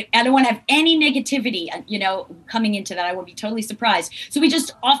 so I don't want to have any negativity, coming into that. I will be totally surprised. So we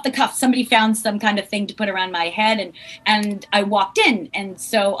just off the cuff, somebody found some kind of thing to put around my head and I walked in. And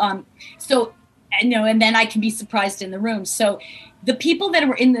so, and then I can be surprised in the room. So the people that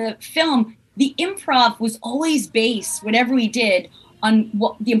were in the film, the improv was always based, whatever we did, on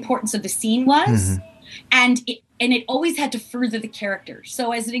what the importance of the scene was. And it always had to further the character.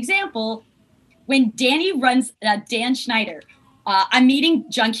 So as an example, when Danny runs, Dan Schneider, I'm meeting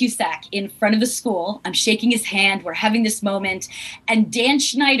John Cusack in front of the school. I'm shaking his hand. We're having this moment. And Dan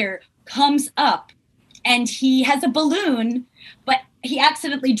Schneider comes up and he has a balloon, but he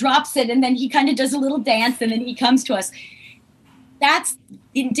accidentally drops it. And then he kind of does a little dance and then he comes to us. That's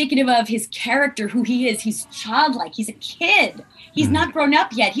indicative of his character, who he is. He's childlike. He's a kid. He's not grown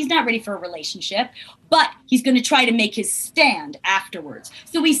up yet. He's not ready for a relationship, but he's going to try to make his stand afterwards.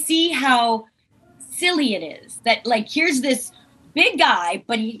 So we see how silly it is that, like, here's this big guy,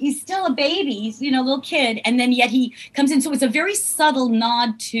 but he's still a baby. He's, a little kid. And then yet he comes in. So it's a very subtle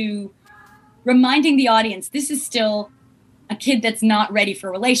nod to reminding the audience, this is still a kid that's not ready for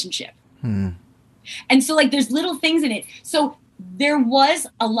a relationship. And so, like, there's little things in it. So there was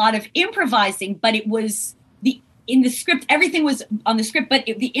a lot of improvising, but it was in the script, everything was on the script, but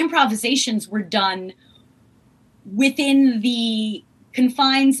the improvisations were done within the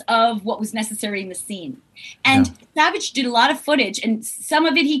confines of what was necessary in the scene. And Savage did a lot of footage, and some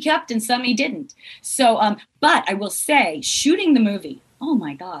of it he kept and some he didn't. So, but I will say, shooting the movie, oh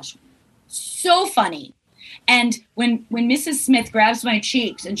my gosh, so funny. And when Mrs. Smith grabs my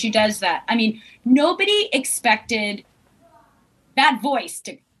cheeks and she does that, I mean, nobody expected that voice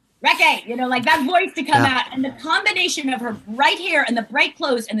to, Recce, like that voice to come out, and the combination of her bright hair and the bright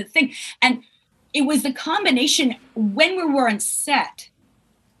clothes and the thing. And it was the combination when we were on set,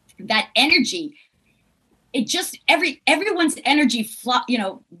 that energy. it just everyone's energy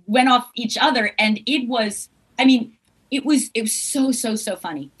went off each other, and it was so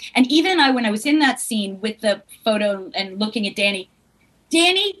funny. And even when I was in that scene with the photo and looking at Danny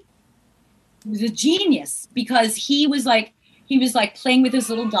was a genius, because he was like playing with his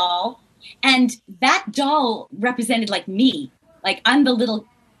little doll, and that doll represented like me, like I'm the little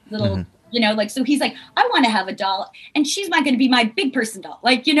so he's like, I want to have a doll, and she's not going to be my big person doll.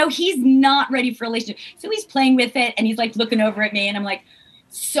 Like, he's not ready for a relationship. So he's playing with it, and he's like looking over at me, and I'm like,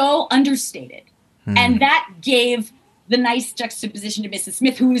 so understated. And that gave the nice juxtaposition to Mrs.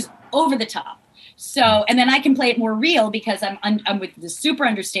 Smith, who's over the top. So, and then I can play it more real because I'm with the super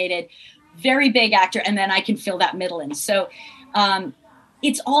understated, very big actor, and then I can fill that middle in. So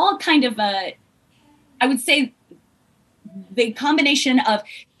it's all kind of I would say the combination of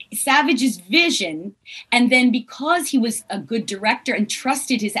Savage's vision, and then because he was a good director and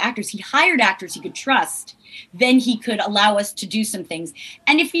trusted his actors, he hired actors he could trust, then he could allow us to do some things.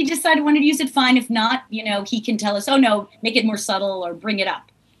 And if he decided wanted to use it, fine. If not, he can tell us, oh no, make it more subtle or bring it up.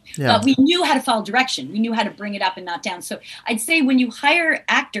 Yeah. But we knew how to follow direction. We knew how to bring it up and not down. So I'd say when you hire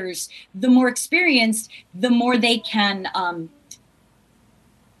actors, the more experienced, the more they can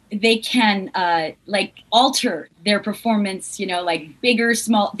like alter their performance, like bigger,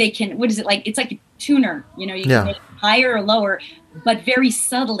 small, they can, what is it like? It's like a tuner, you can make it higher or lower, but very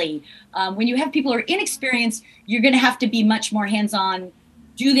subtly. When you have people who are inexperienced, you're going to have to be much more hands-on,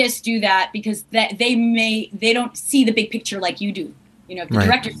 do this, do that, because they don't see the big picture like you do. The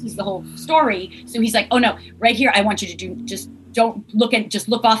director sees the whole story. So he's like, oh no, right here, I want you to do, just don't look just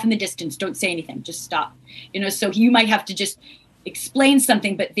look off in the distance. Don't say anything, just stop. So you might have to just explain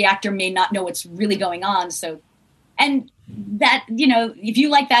something, but the actor may not know what's really going on. So, and that, if you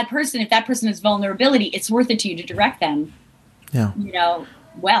like that person, if that person has vulnerability, it's worth it to you to direct them. Yeah.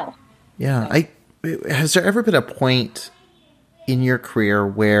 Well. Yeah. So. Has there ever been a point in your career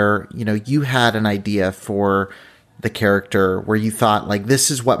where, you had an idea for the character where you thought like,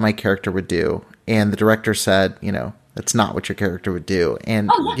 this is what my character would do, and the director said, that's not what your character would do,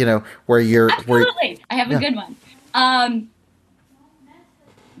 and where you're absolutely. I have a good one.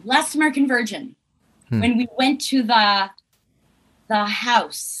 Last American Virgin, when we went to the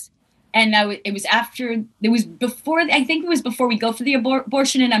house, and it was before we go for the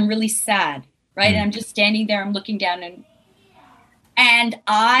abortion, and I'm really sad, right? And I'm just standing there, I'm looking down, and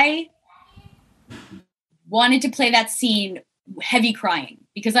I wanted to play that scene heavy crying,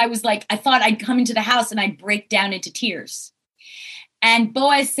 because I was like, I thought I'd come into the house and I'd break down into tears. And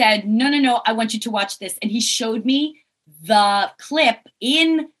Boaz said, no, I want you to watch this. And he showed me the clip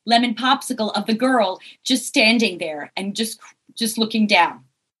in Lemon Popsicle of the girl just standing there and just looking down,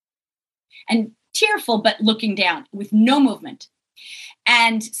 and tearful, but looking down with no movement.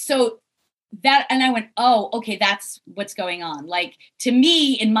 And so and I went, oh, okay, that's what's going on. Like, to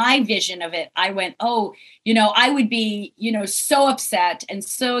me, in my vision of it, I went, oh, I would be, so upset, and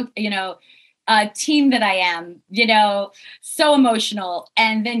so, team that I am, so emotional.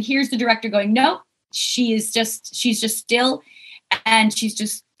 And then here's the director going, no, she's just still, and she's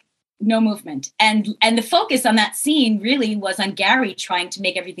just no movement. And the focus on that scene really was on Gary trying to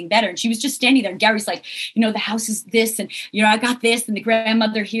make everything better. And she was just standing there, and Gary's like, the house is this, and, I got this, and the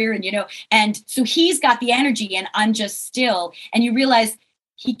grandmother here, and, and so he's got the energy, and I'm just still, and you realize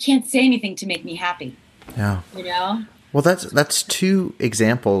he can't say anything to make me happy. Yeah. Well, that's two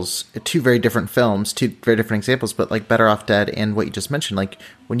examples, two very different films, two very different examples, but like Better Off Dead and what you just mentioned, like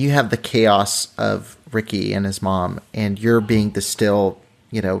when you have the chaos of Ricky and his mom, and you're being the still,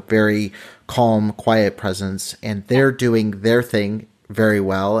 very calm, quiet presence, and they're doing their thing very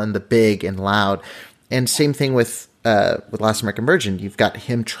well, and the big and loud. And same thing with Last American Virgin. You've got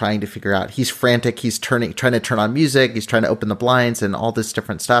him trying to figure out, he's frantic, he's trying to turn on music, he's trying to open the blinds and all this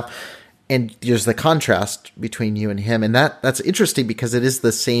different stuff. And there's the contrast between you and him. And that's interesting, because it is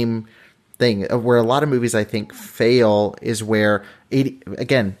the same thing where a lot of movies, I think, fail, is where,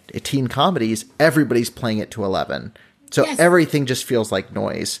 teen comedies, everybody's playing it to 11. So everything just feels like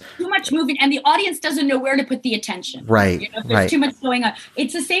noise. Too much moving, and the audience doesn't know where to put the attention. Right. There's too much going on.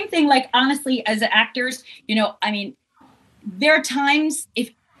 It's the same thing, like, honestly, as actors, there are times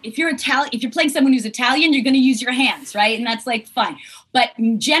if you're Italian, if you're playing someone who's Italian, you're going to use your hands, right? And that's like fine. But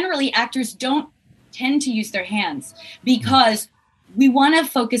generally, actors don't tend to use their hands, because we want to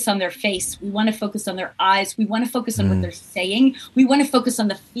focus on their face. We want to focus on their eyes. We want to focus on what they're saying. We want to focus on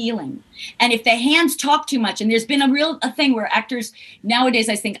the feeling. And if the hands talk too much, and there's been a thing where actors nowadays,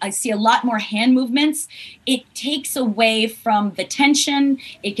 I think I see a lot more hand movements, it takes away from the tension.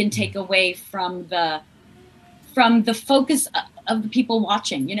 It can take away from the focus of the people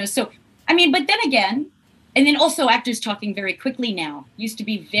watching, So, but then again, And then also actors talking very quickly now. Used to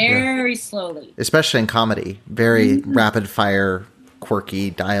be very slowly. Especially in comedy. Very rapid fire, quirky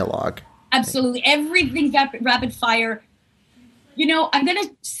dialogue. Absolutely. Everything rapid fire. You know, I'm going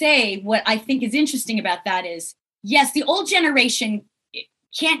to say what I think is interesting about that is, yes, the old generation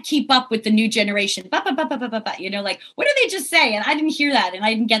can't keep up with the new generation. You know, like, what did they just say? And I didn't hear that and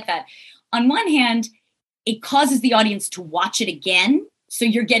I didn't get that. On one hand, it causes the audience to watch it again. So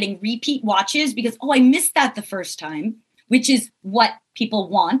you're getting repeat watches because, I missed that the first time, which is what people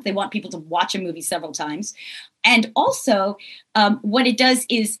want. They want people to watch a movie several times. And also what it does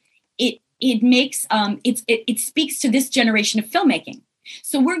is it makes, it speaks to this generation of filmmaking.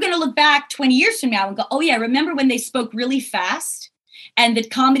 So we're going to look back 20 years from now and go, oh yeah, remember when they spoke really fast and the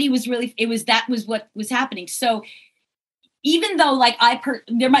comedy was really, that was what was happening. So even though like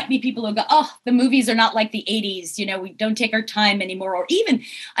there might be people who go, oh, the movies are not like the 80s, you know, we don't take our time anymore. Or even,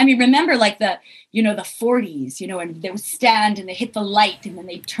 I mean, remember like the 40s, you know, and they would stand and they hit the light and then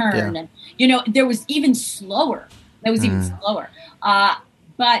they turn and, you know, there was even slower. And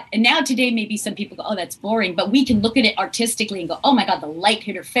now today, maybe some people go, oh, that's boring. But we can look at it artistically and go, oh my God, the light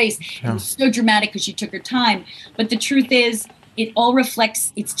hit her face. Yeah. It was so dramatic because she took her time. But the truth is, it all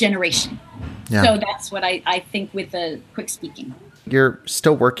reflects its generation. Yeah. So that's what I think with the quick speaking. You're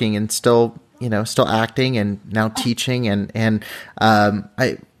still working and still acting and now teaching. And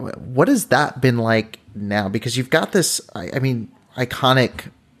what has that been like now? Because you've got this, I mean,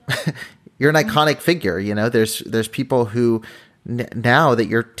 iconic, you're an iconic figure, you know, there's people who now that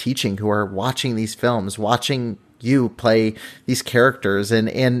you're teaching who are watching these films, watching you play these characters.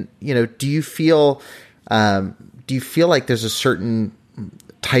 And you know, do you feel like there's a certain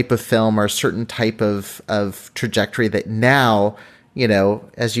type of film or a certain type of trajectory that now, you know,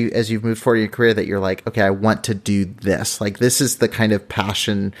 as you've moved forward in your career, that you're like, okay, I want to do this. Like, this is the kind of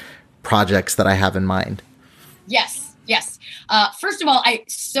passion projects that I have in mind. Yes. First of all, I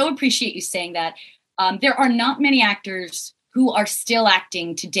so appreciate you saying that. There are not many actors who are still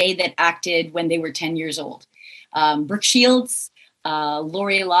acting today that acted when they were 10 years old. Brooke Shields,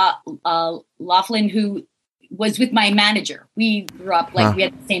 Lori Loughlin, who was with my manager. We grew up, we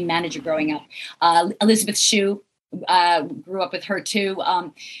had the same manager growing up. Elizabeth Shue, grew up with her too.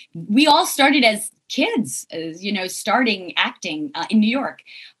 We all started as kids, you know, starting acting in New York.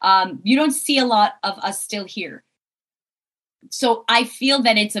 You don't see a lot of us still here. So I feel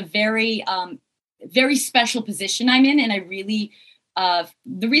that it's a very, very special position I'm in. And I really,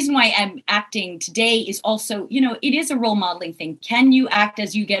 the reason why I'm acting today is also, you know, it is a role modeling thing. Can you act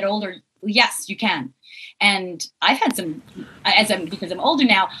as you get older? Yes, you can. And I've had some, because I'm older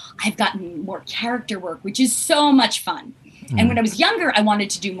now, I've gotten more character work, which is so much fun. And when I was younger, I wanted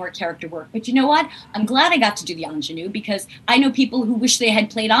to do more character work. But you know what? I'm glad I got to do the ingenue, because I know people who wish they had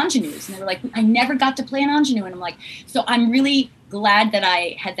played ingenues. And they were like, I never got to play an ingenue. And I'm like, so I'm really glad that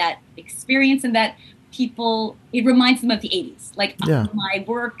I had that experience, and that people, it reminds them of the 80s. Like my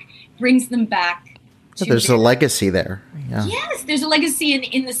work brings them back. There's a legacy there. Yeah. Yes, there's a legacy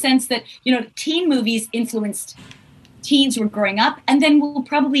in the sense that, you know, teen movies influenced teens who are growing up, and then will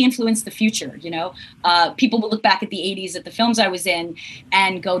probably influence the future. You know, people will look back at the 80s, at the films I was in,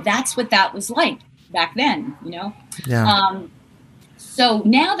 and go, that's what that was like back then, you know? Yeah. So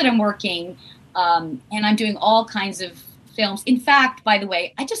now that I'm working, and I'm doing all kinds of films. In fact, by the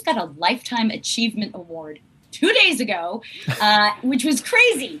way, I just got a Lifetime Achievement Award 2 days ago, which was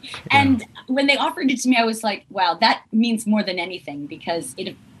crazy. Yeah. And when they offered it to me, I was like, wow, that means more than anything, because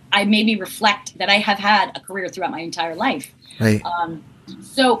I made me reflect that I have had a career throughout my entire life. Right.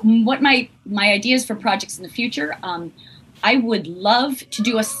 So what my ideas for projects in the future, I would love to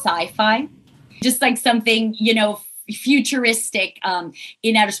do a sci-fi, just like something, you know, futuristic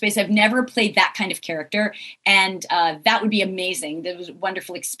in outer space. I've never played that kind of character, and that would be amazing. That was a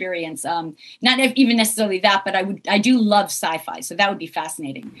wonderful experience. Not even necessarily that, but I do love sci-fi, so that would be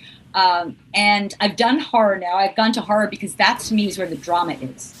fascinating. And I've done horror now. I've gone to horror because that to me is where the drama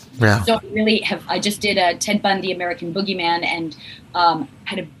is. Yeah. So I just did a Ted Bundy American Boogeyman, and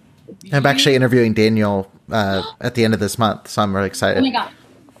had a. I'm actually interviewing Daniel at the end of this month, so I'm really excited. Oh my God.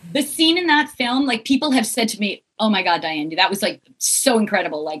 The scene in that film, like, people have said to me, oh my God, Diane, that was like so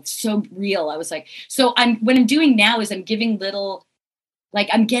incredible, like so real. I was like, so what I'm doing now is I'm giving little, like,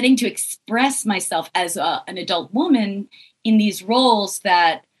 I'm getting to express myself as an adult woman in these roles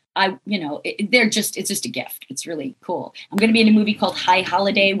that it's just a gift. It's really cool. I'm going to be in a movie called High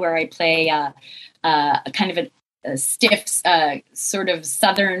Holiday, where I play a kind of a stiff, sort of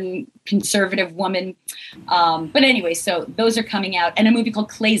Southern conservative woman. But anyway, so those are coming out, and a movie called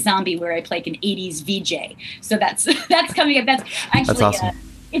Clay Zombie, where I play like an 80s VJ. So that's coming up. That's actually, that's awesome.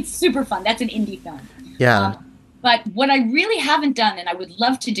 It's super fun. That's an indie film. Yeah. But what I really haven't done, and I would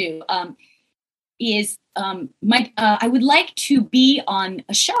love to do, is I would like to be on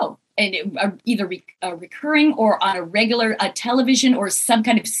a show, and either recurring or on a regular television or some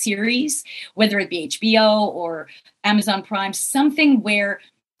kind of series, whether it be HBO or Amazon Prime, something where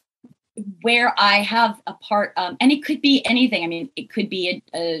I have a part, and it could be anything. I mean, it could be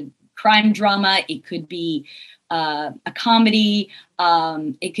a crime drama, it could be a comedy,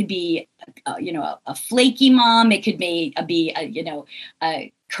 it could be a flaky mom, it could be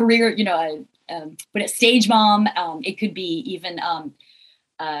a career, but a stage mom, it could be even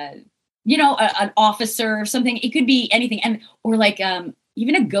an officer or something. It could be anything, or like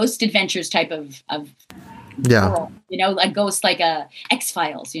even a Ghost Adventures type of world, a ghost, like a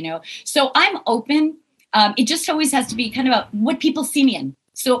X-Files, So I'm open. It just always has to be kind of about what people see me in.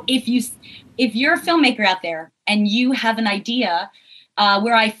 So if you're a filmmaker out there and you have an idea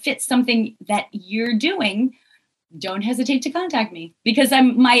where I fit something that you're doing, don't hesitate to contact me, because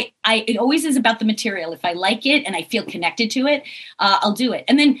it always is about the material. If I like it and I feel connected to it, I'll do it.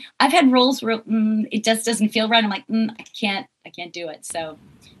 And then I've had roles where it just doesn't feel right. I'm like, I can't do it. So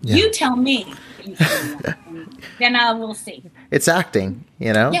you tell me, then we'll see. It's acting,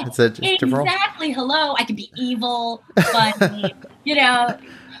 Yeah, it's a different role. Exactly. Hello. I could be evil, funny,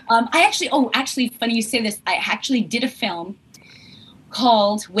 actually, funny you say this. I actually did a film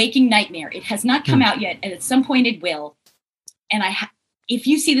called Waking Nightmare. It has not come out yet, and at some point it will. And if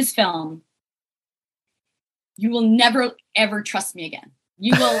you see this film, you will never ever trust me again.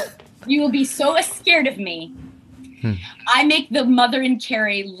 You will be so scared of me. I make the mother in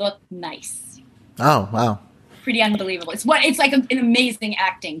Carrie look nice. Oh, wow. Pretty unbelievable. It's like an amazing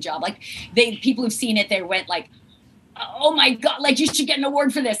acting job. Like people who've seen it, they went like, oh my God, like you should get an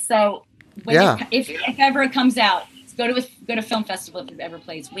award for this. So if ever it comes out, go to film festival if it ever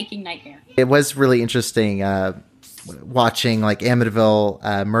plays. Waking Nightmare. It was really interesting watching like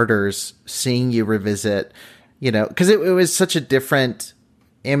Amityville Murders, seeing you revisit, because it was such a different.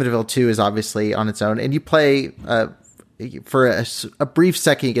 Amityville 2 is obviously on its own, and you play for a brief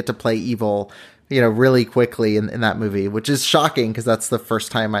second. You get to play evil, really quickly in that movie, which is shocking because that's the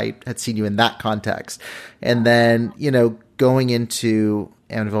first time I had seen you in that context. And then going into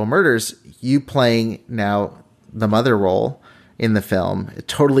Amityville Murders, you playing now the mother role in the film, a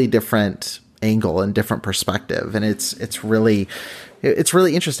totally different angle and different perspective. And it's really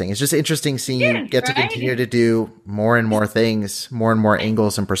interesting. It's just interesting seeing you get to continue to do more and more things, more and more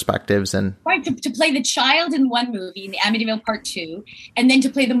angles and perspectives. And to play the child in one movie, in the Amityville Part 2, and then to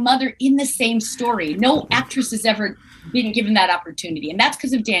play the mother in the same story. No actress has ever been given that opportunity. And that's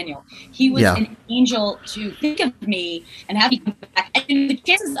because of Daniel. He was an angel to think of me and have me come back. And the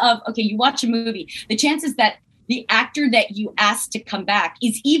chances of, you watch a movie, the chances that the actor that you asked to come back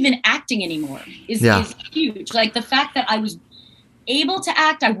is even acting anymore is huge. Like the fact that I was able to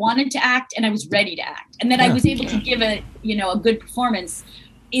act, I wanted to act, and I was ready to act, and then I was able to give a good performance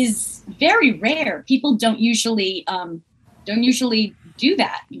is very rare. People don't usually do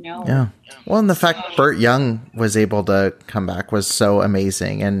that, Yeah. Well, and the fact Burt Young was able to come back was so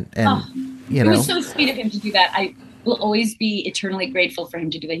amazing, and it was so sweet of him to do that. I will always be eternally grateful for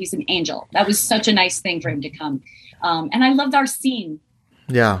him to do that. He's an angel. That was such a nice thing for him to come, and I loved our scene.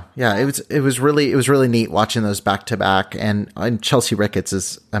 Yeah. It was really neat watching those back to back, and Chelsea Ricketts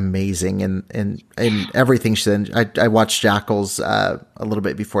is amazing in everything she's in. I watched Jackals a little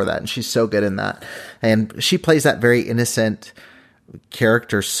bit before that, and she's so good in that, and she plays that very innocent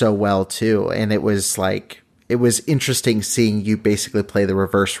character so well too. And it was interesting seeing you basically play the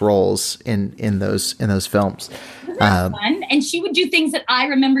reverse roles in those films. Fun. And she would do things that I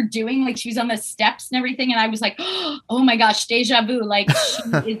remember doing, like she was on the steps and everything, and I was like, oh my gosh, deja vu, like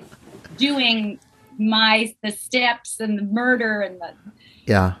she is doing the steps and the murder and the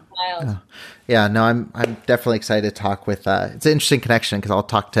no, I'm definitely excited to talk with it's an interesting connection because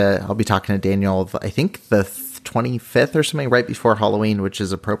I'll be talking to Daniel, I think the 25th or something, right before Halloween, which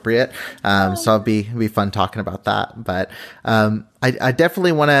is appropriate. So it'll be fun talking about that. But I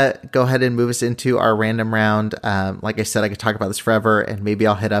definitely want to go ahead and move us into our random round. Like I said, I could talk about this forever, and maybe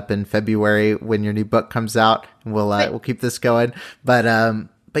I'll hit up in February when your new book comes out, and we'll keep this going.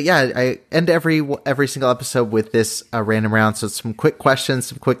 But yeah, I end every single episode with this random round. So some quick questions,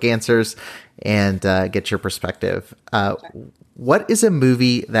 some quick answers, and get your perspective. What is a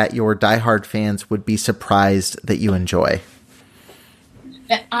movie that your diehard fans would be surprised that you enjoy?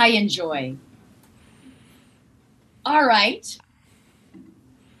 That I enjoy. All right.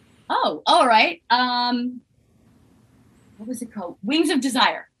 Oh, all right. What was it called? Wings of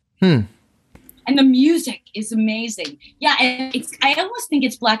Desire. And And the music is amazing. Yeah, and I almost think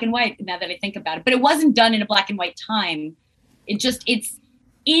it's black and white now that I think about it, but it wasn't done in a black and white time. It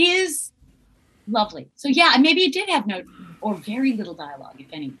is lovely. So yeah, maybe it did have no or very little dialogue, if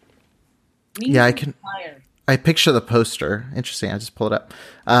any. I picture the poster. Interesting. I just pulled it up.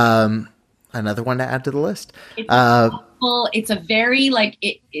 Another one to add to the list. It's awful. It's a very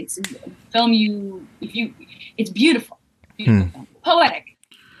it's a film it's beautiful. Film. Poetic,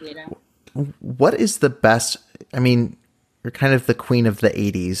 you know. What is the best? I mean, you're kind of the queen of the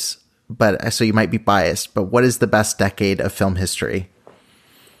 80s, but so you might be biased, but what is the best decade of film history?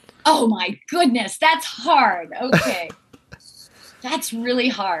 Oh my goodness, that's hard. Okay. That's really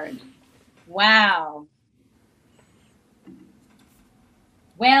hard. Wow.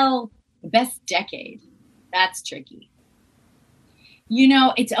 Well, the best decade. That's tricky. You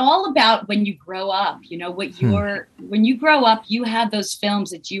know, it's all about when you grow up, you know, when you grow up, you have those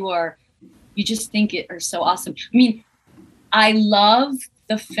films that you just think are so awesome. I mean, I love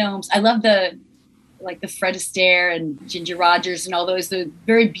the films. I love the Fred Astaire and Ginger Rogers and all those, the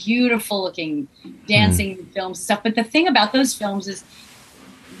very beautiful looking dancing films and stuff. But the thing about those films is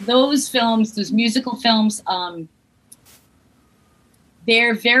those musical films,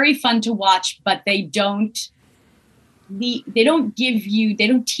 they're very fun to watch, but they don't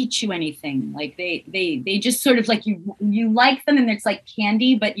teach you anything. Like they just sort of like you like them and it's like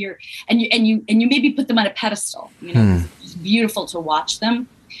candy, but you maybe put them on a pedestal, you know. It's beautiful to watch them.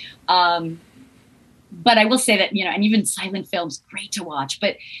 But I will say that, you know, and even silent films, great to watch.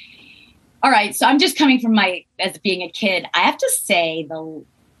 But all right, so I'm just coming from as being a kid. I have to say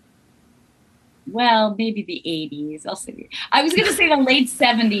maybe the 80s. I was going to say the late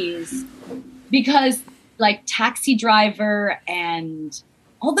 70s because like Taxi Driver and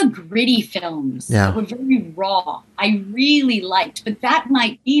all the gritty films that were very raw, I really liked. But that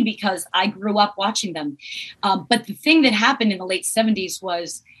might be because I grew up watching them. But the thing that happened in the late 70s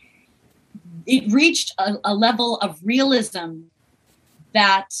was it reached a level of realism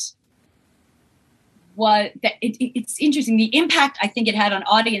it's interesting. The impact I think it had on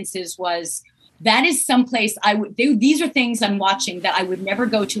audiences was that is someplace these are things I'm watching that I would never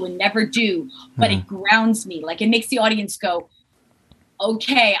go to and never do, but it grounds me. Like it makes the audience go,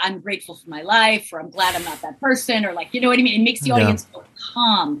 okay, I'm grateful for my life, or I'm glad I'm not that person, or like, you know what I mean? It makes the audience feel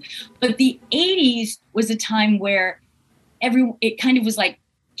calm. But the 80s was a time where it kind of was like,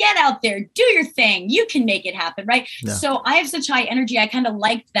 get out there, do your thing. You can make it happen, right? Yeah. So I have such high energy. I kind of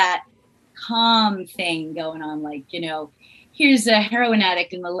liked that calm thing going on. Like, you know, here's a heroin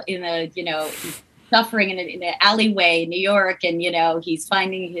addict in the you know, he's suffering in an alleyway in New York, and you know, he's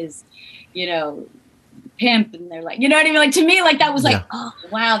finding his, you know, pimp, and they're like, you know what I mean? Like to me, like that was like, oh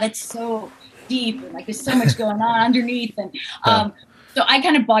wow, that's so deep, and like there's so much going on underneath, and so I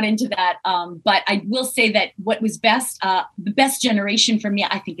kind of bought into that. But I will say that what was best, the best generation for me,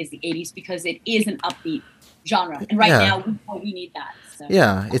 I think, is the 80s, because it is an upbeat genre. And right now we need that. So.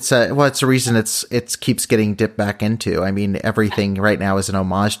 Yeah, it's a reason it keeps getting dipped back into. I mean, everything right now is an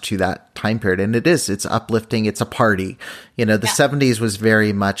homage to that time period. And it's uplifting. It's a party. You know, the 70s was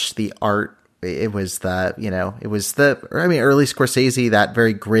very much the art. It was early Scorsese, that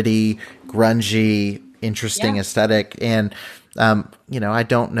very gritty, grungy, interesting aesthetic. And you know, I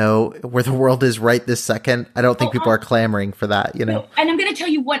don't know where the world is right this second. I don't think people are clamoring for that, you know. And I'm going to tell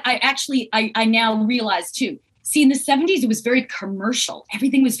you what I now realize too. See, in the 70s, it was very commercial.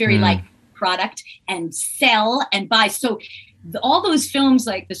 Everything was very like product and sell and buy. So all those films,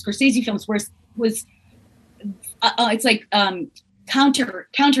 like the Scorsese films, was it's like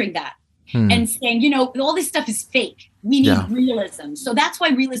countering that and saying, you know, all this stuff is fake. We need realism. So that's why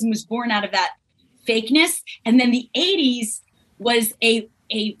realism was born out of that fakeness. And then the 80s was it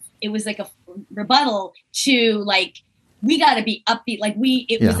was like a rebuttal to like, we got to be upbeat. Like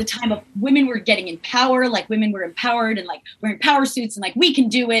it was a time of women were getting in power, like women were empowered and like wearing power suits and like, we can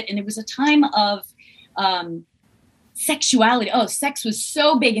do it. And it was a time of sexuality. Oh, sex was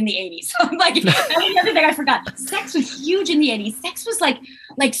so big in the 80s. Like that's another thing I forgot. Sex was huge in the 80s. Sex was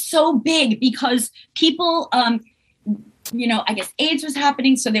like so big because people, you know, I guess AIDS was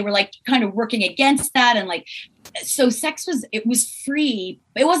happening. So they were like kind of working against that. And like, so sex was free.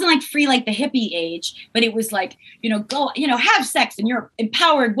 It wasn't like free like the hippie age, but it was like, you know, go, you know, have sex and you're an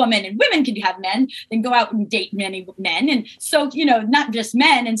empowered woman, and women can have men, then go out and date many men. And so, you know, not just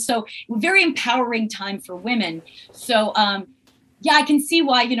men. And so very empowering time for women. So, yeah, I can see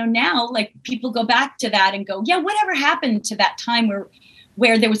why, you know, now like people go back to that and go, yeah, whatever happened to that time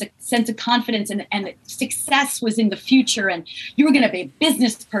where there was a sense of confidence and success was in the future, and you were going to be a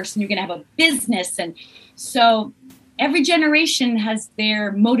business person, you're going to have a business. And so every generation has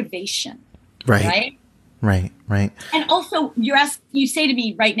their motivation. Right. Right. And also, you say to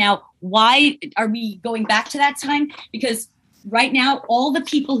me right now, why are we going back to that time? Because right now, all the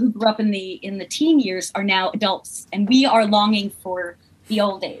people who grew up in the teen years are now adults, and we are longing for the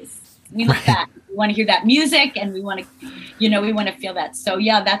old days. We look back. We want to hear that music, and we want to, we want to feel that. So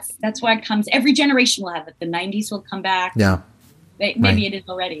yeah, that's why it comes. Every generation will have it. The '90s will come back. Yeah. Maybe it is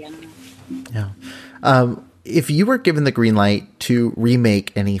already. I don't know. Yeah. If you were given the green light to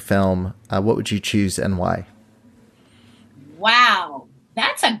remake any film, what would you choose and why? Wow.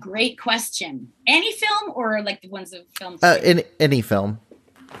 That's a great question. Any film or like the ones of films? Any film.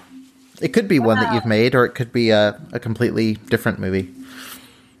 It could be one that you've made, or it could be a completely different movie.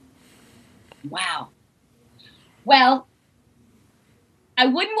 Wow. Well, I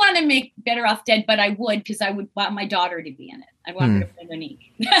wouldn't want to make Better Off Dead, but I would, because I would want my daughter to be in it. I want her to play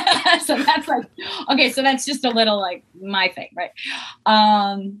Monique. So that's like, okay, so that's just a little like my thing, right?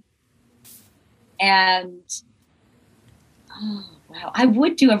 Wow, I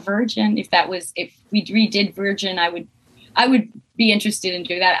would do a Virgin if we redid Virgin. I would be interested in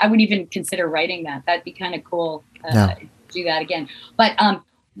doing that. I would even consider writing that. That'd be kind of cool. To do that again. But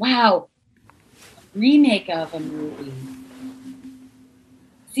wow, remake of a movie.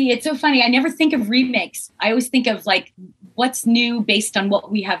 See, it's so funny. I never think of remakes. I always think of like what's new based on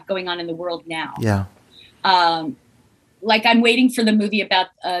what we have going on in the world now. Yeah. Like I'm waiting for the movie about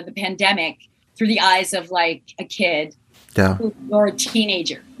the pandemic through the eyes of like a kid. Yeah. Or a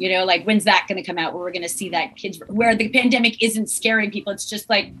teenager, like when's that going to come out where we're going to see that kids, where the pandemic isn't scaring people. It's just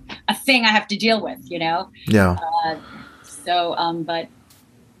like a thing I have to deal with, Yeah. But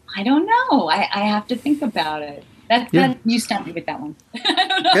I don't know. I have to think about it. That you stumped me with that one. I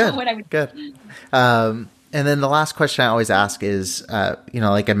don't know what I would do. Good. And then the last question I always ask is,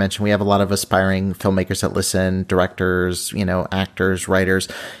 like I mentioned, we have a lot of aspiring filmmakers that listen, directors, actors, writers.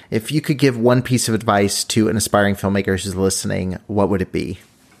 If you could give one piece of advice to an aspiring filmmaker who's listening, what would it be?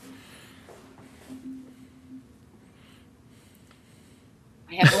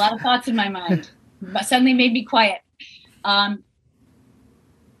 I have a lot of thoughts in my mind, but suddenly made me quiet.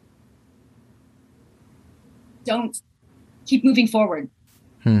 Don't keep moving forward.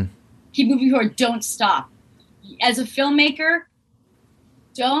 Keep moving forward. Don't stop. As a filmmaker,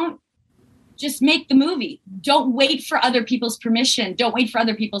 don't just make the movie. Don't wait for other people's permission. Don't wait for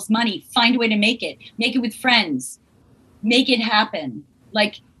other people's money. Find a way to make it. Make it with friends. Make it happen.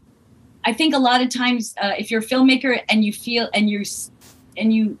 Like, I think a lot of times, if you're a filmmaker and you feel and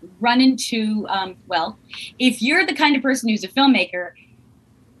you run into, if you're the kind of person who's a filmmaker,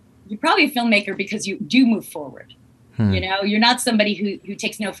 you're probably a filmmaker because you do move forward. You're not somebody who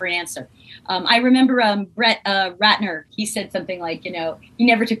takes no for an answer. I remember Brett Ratner, he said something like, he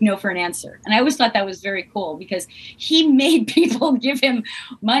never took no for an answer. And I always thought that was very cool because he made people give him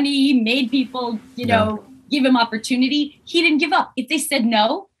money. He made people, give him opportunity. He didn't give up. If they said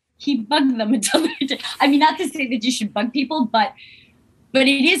no, he bugged them until they did. I mean, not to say that you should bug people, but it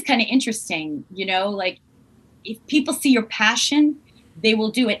is kind of interesting, like if people see your passion, they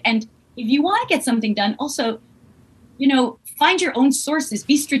will do it. And if you want to get something done, also, find your own sources,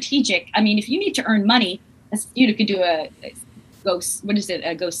 be strategic. I mean, if you need to earn money, you could do what do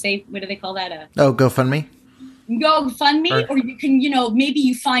they call that? GoFundMe. GoFundMe, or you can, maybe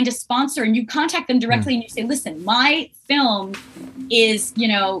you find a sponsor and you contact them directly and you say, listen, my film is,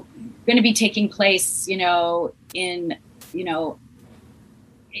 going to be taking place, in,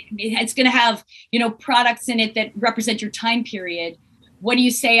 it's going to have, products in it that represent your time period. What do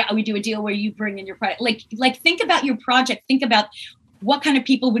you say? We do a deal where you bring in your product. Like think about your project. Think about what kind of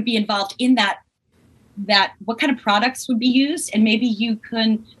people would be involved in that what kind of products would be used. And maybe you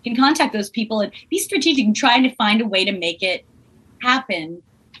can contact those people and be strategic and try to find a way to make it happen.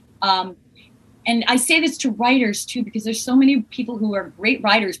 And I say this to writers too, because there's so many people who are great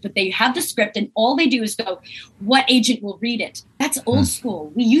writers, but they have the script and all they do is go, what agent will read it? That's old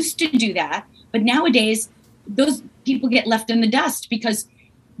school. We used to do that. But nowadays, those people get left in the dust because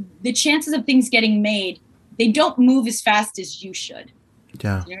the chances of things getting made, they don't move as fast as you should.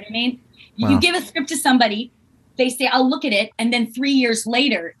 Yeah. You know what I mean? Wow. You give a script to somebody, they say, I'll look at it. And then 3 years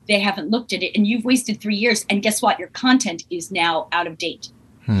later, they haven't looked at it. And you've wasted 3 years. And guess what? Your content is now out of date.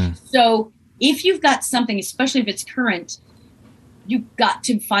 So if you've got something, especially if it's current, you've got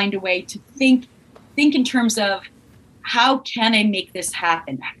to find a way to think in terms of, how can I make this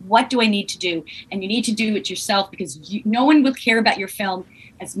happen? What do I need to do? And you need to do it yourself because no one will care about your film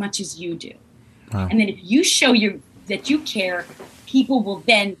as much as you do. Wow. And then if you show that you care, people will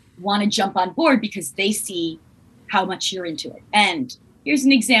then want to jump on board because they see how much you're into it. And here's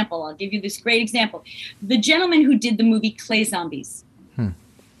an example. I'll give you this great example. The gentleman who did the movie Clay Zombies.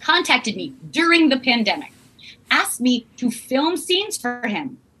 contacted me during the pandemic, asked me to film scenes for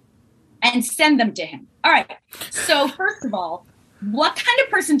him and send them to him. All right. So first of all, what kind of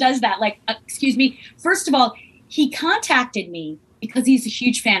person does that? Like, excuse me. First of all, he contacted me because he's a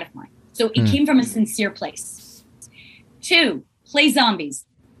huge fan of mine. So it came from a sincere place. 2, play zombies.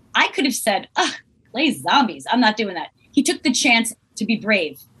 I could have said, play zombies. I'm not doing that. He took the chance to be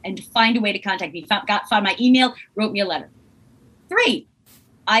brave and to find a way to contact me. Found my email, wrote me a letter. 3,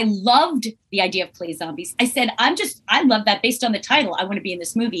 I loved the idea of Play Zombies. I said, I love that based on the title. I want to be in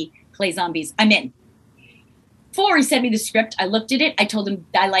this movie, Play Zombies. I'm in. 4, he sent me the script. I looked at it. I told him,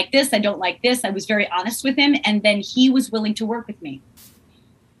 I like this. I don't like this. I was very honest with him. And then he was willing to work with me.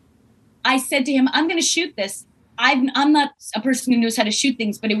 I said to him, I'm going to shoot this. I'm not a person who knows how to shoot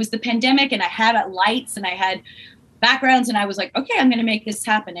things, but it was the pandemic and I had lights and I had backgrounds and I was like, okay, I'm going to make this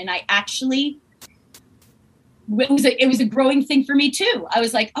happen. And I actually, it was a growing thing for me too. I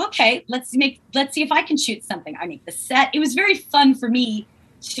was like, okay, let's see if I can shoot something. I make the set. It was very fun for me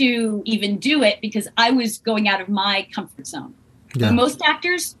to even do it because I was going out of my comfort zone. Yeah. Most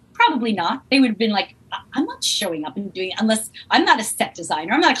actors, probably not. They would have been like, I'm not showing up and doing it unless I'm not a set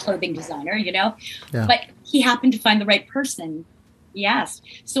designer. I'm not a clothing designer, Yeah. But he happened to find the right person. He asked.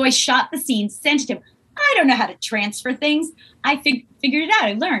 So I shot the scene, sent it to him. I don't know how to transfer things. I figured it out.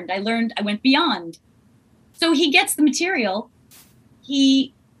 I learned. I went beyond. So he gets the material.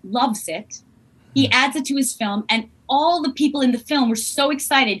 He loves it. He adds it to his film. And all the people in the film were so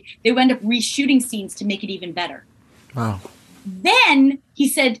excited. They wound up reshooting scenes to make it even better. Wow. Then he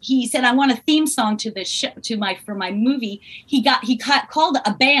said, I want a theme song to the show, for my movie. He called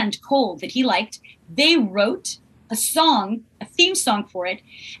a band, Cold, that he liked. They wrote a theme song for it.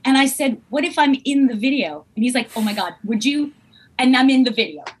 And I said, what if I'm in the video? And he's like, oh my God, would you? And I'm in the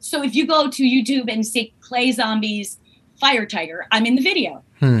video. So if you go to YouTube and say Play Zombies, Fire Tiger, I'm in the video.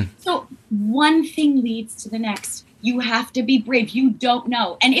 So one thing leads to the next. You have to be brave. You don't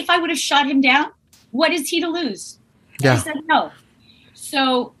know. And if I would have shot him down, what is he to lose? Yeah. I said no.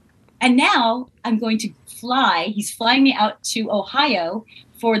 So, and now I'm going to fly. He's flying me out to Ohio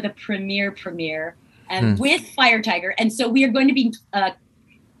for the premiere and with Fire Tiger. And so we are going to be in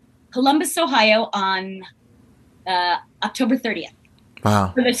Columbus, Ohio on October 30th.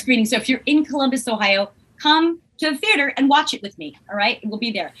 Wow. For the screening. So if you're in Columbus, Ohio, come to the theater and watch it with me. All right. We'll be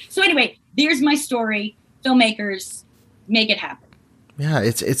there. So anyway, there's my story. Filmmakers, make it happen. Yeah,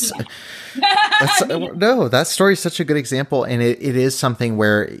 that story is such a good example. And it is something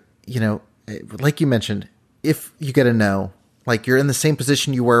where, like you mentioned, if you get a no, like you're in the same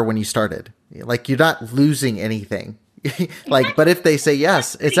position you were when you started, like you're not losing anything. Like, but if they say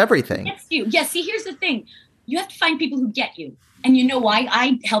yes, it's everything. Yes, you. Yeah, see, here's the thing. You have to find people who get you. And you know why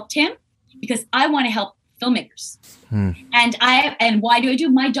I helped him? Because I want to help filmmakers. And why do?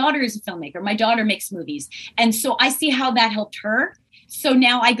 My daughter is a filmmaker. My daughter makes movies. And so I see how that helped her. So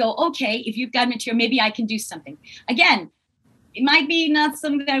now I go, okay, if you've got material, maybe I can do something. Again, it might be not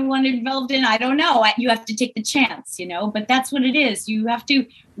something I want to involved in. I don't know. You have to take the chance, but that's what it is. You have to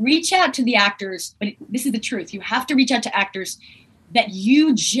reach out to the actors. But this is the truth. You have to reach out to actors that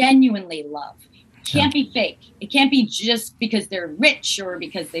you genuinely love. It can't be fake. It can't be just because they're rich or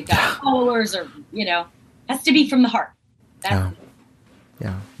because they've got followers or, it has to be from the heart. Yeah.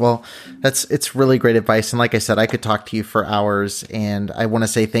 Well, it's really great advice. And like I said, I could talk to you for hours, and I want to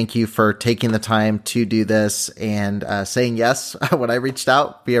say thank you for taking the time to do this and saying yes when I reached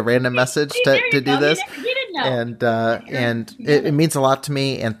out via random message to do this. You didn't know. And it means a lot to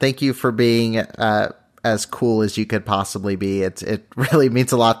me. And thank you for being as cool as you could possibly be. It really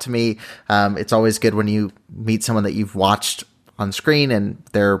means a lot to me. It's always good when you meet someone that you've watched on screen and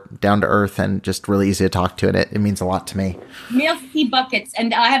they're down to earth and just really easy to talk to. And it means a lot to me. Merci buckets.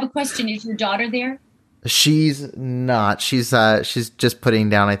 And I have a question. Is your daughter there? She's not. She's just putting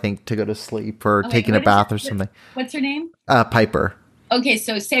down, I think, to go to sleep or taking a bath or something. What's her name? Piper. Okay,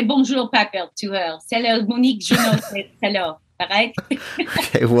 so say bonjour, Piper, to her. C'est la Monique Junot, c'est là. Right?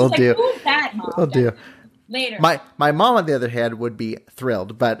 Okay, we'll do. Who's that, Mom? We'll do. Later. My mom, on the other hand, would be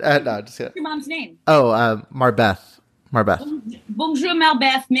thrilled, but no, just what's your mom's name? Oh, Marbeth. Bonjour,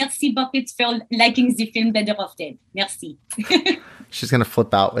 Marbeth. Merci beaucoup for liking the film Better Off Dead. Merci. She's going to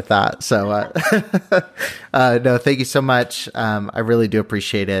flip out with that. So, no, thank you so much. I really do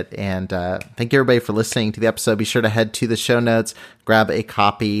appreciate it. And thank you, everybody, for listening to the episode. Be sure to head to the show notes, grab a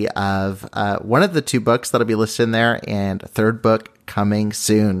copy of one of the 2 books that'll be listed in there, and a 3rd book coming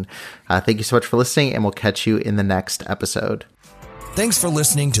soon. Thank you so much for listening, and we'll catch you in the next episode. Thanks for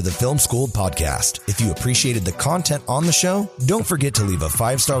listening to the Film School podcast. If you appreciated the content on the show, don't forget to leave a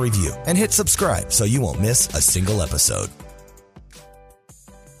 5-star review and hit subscribe so you won't miss a single episode.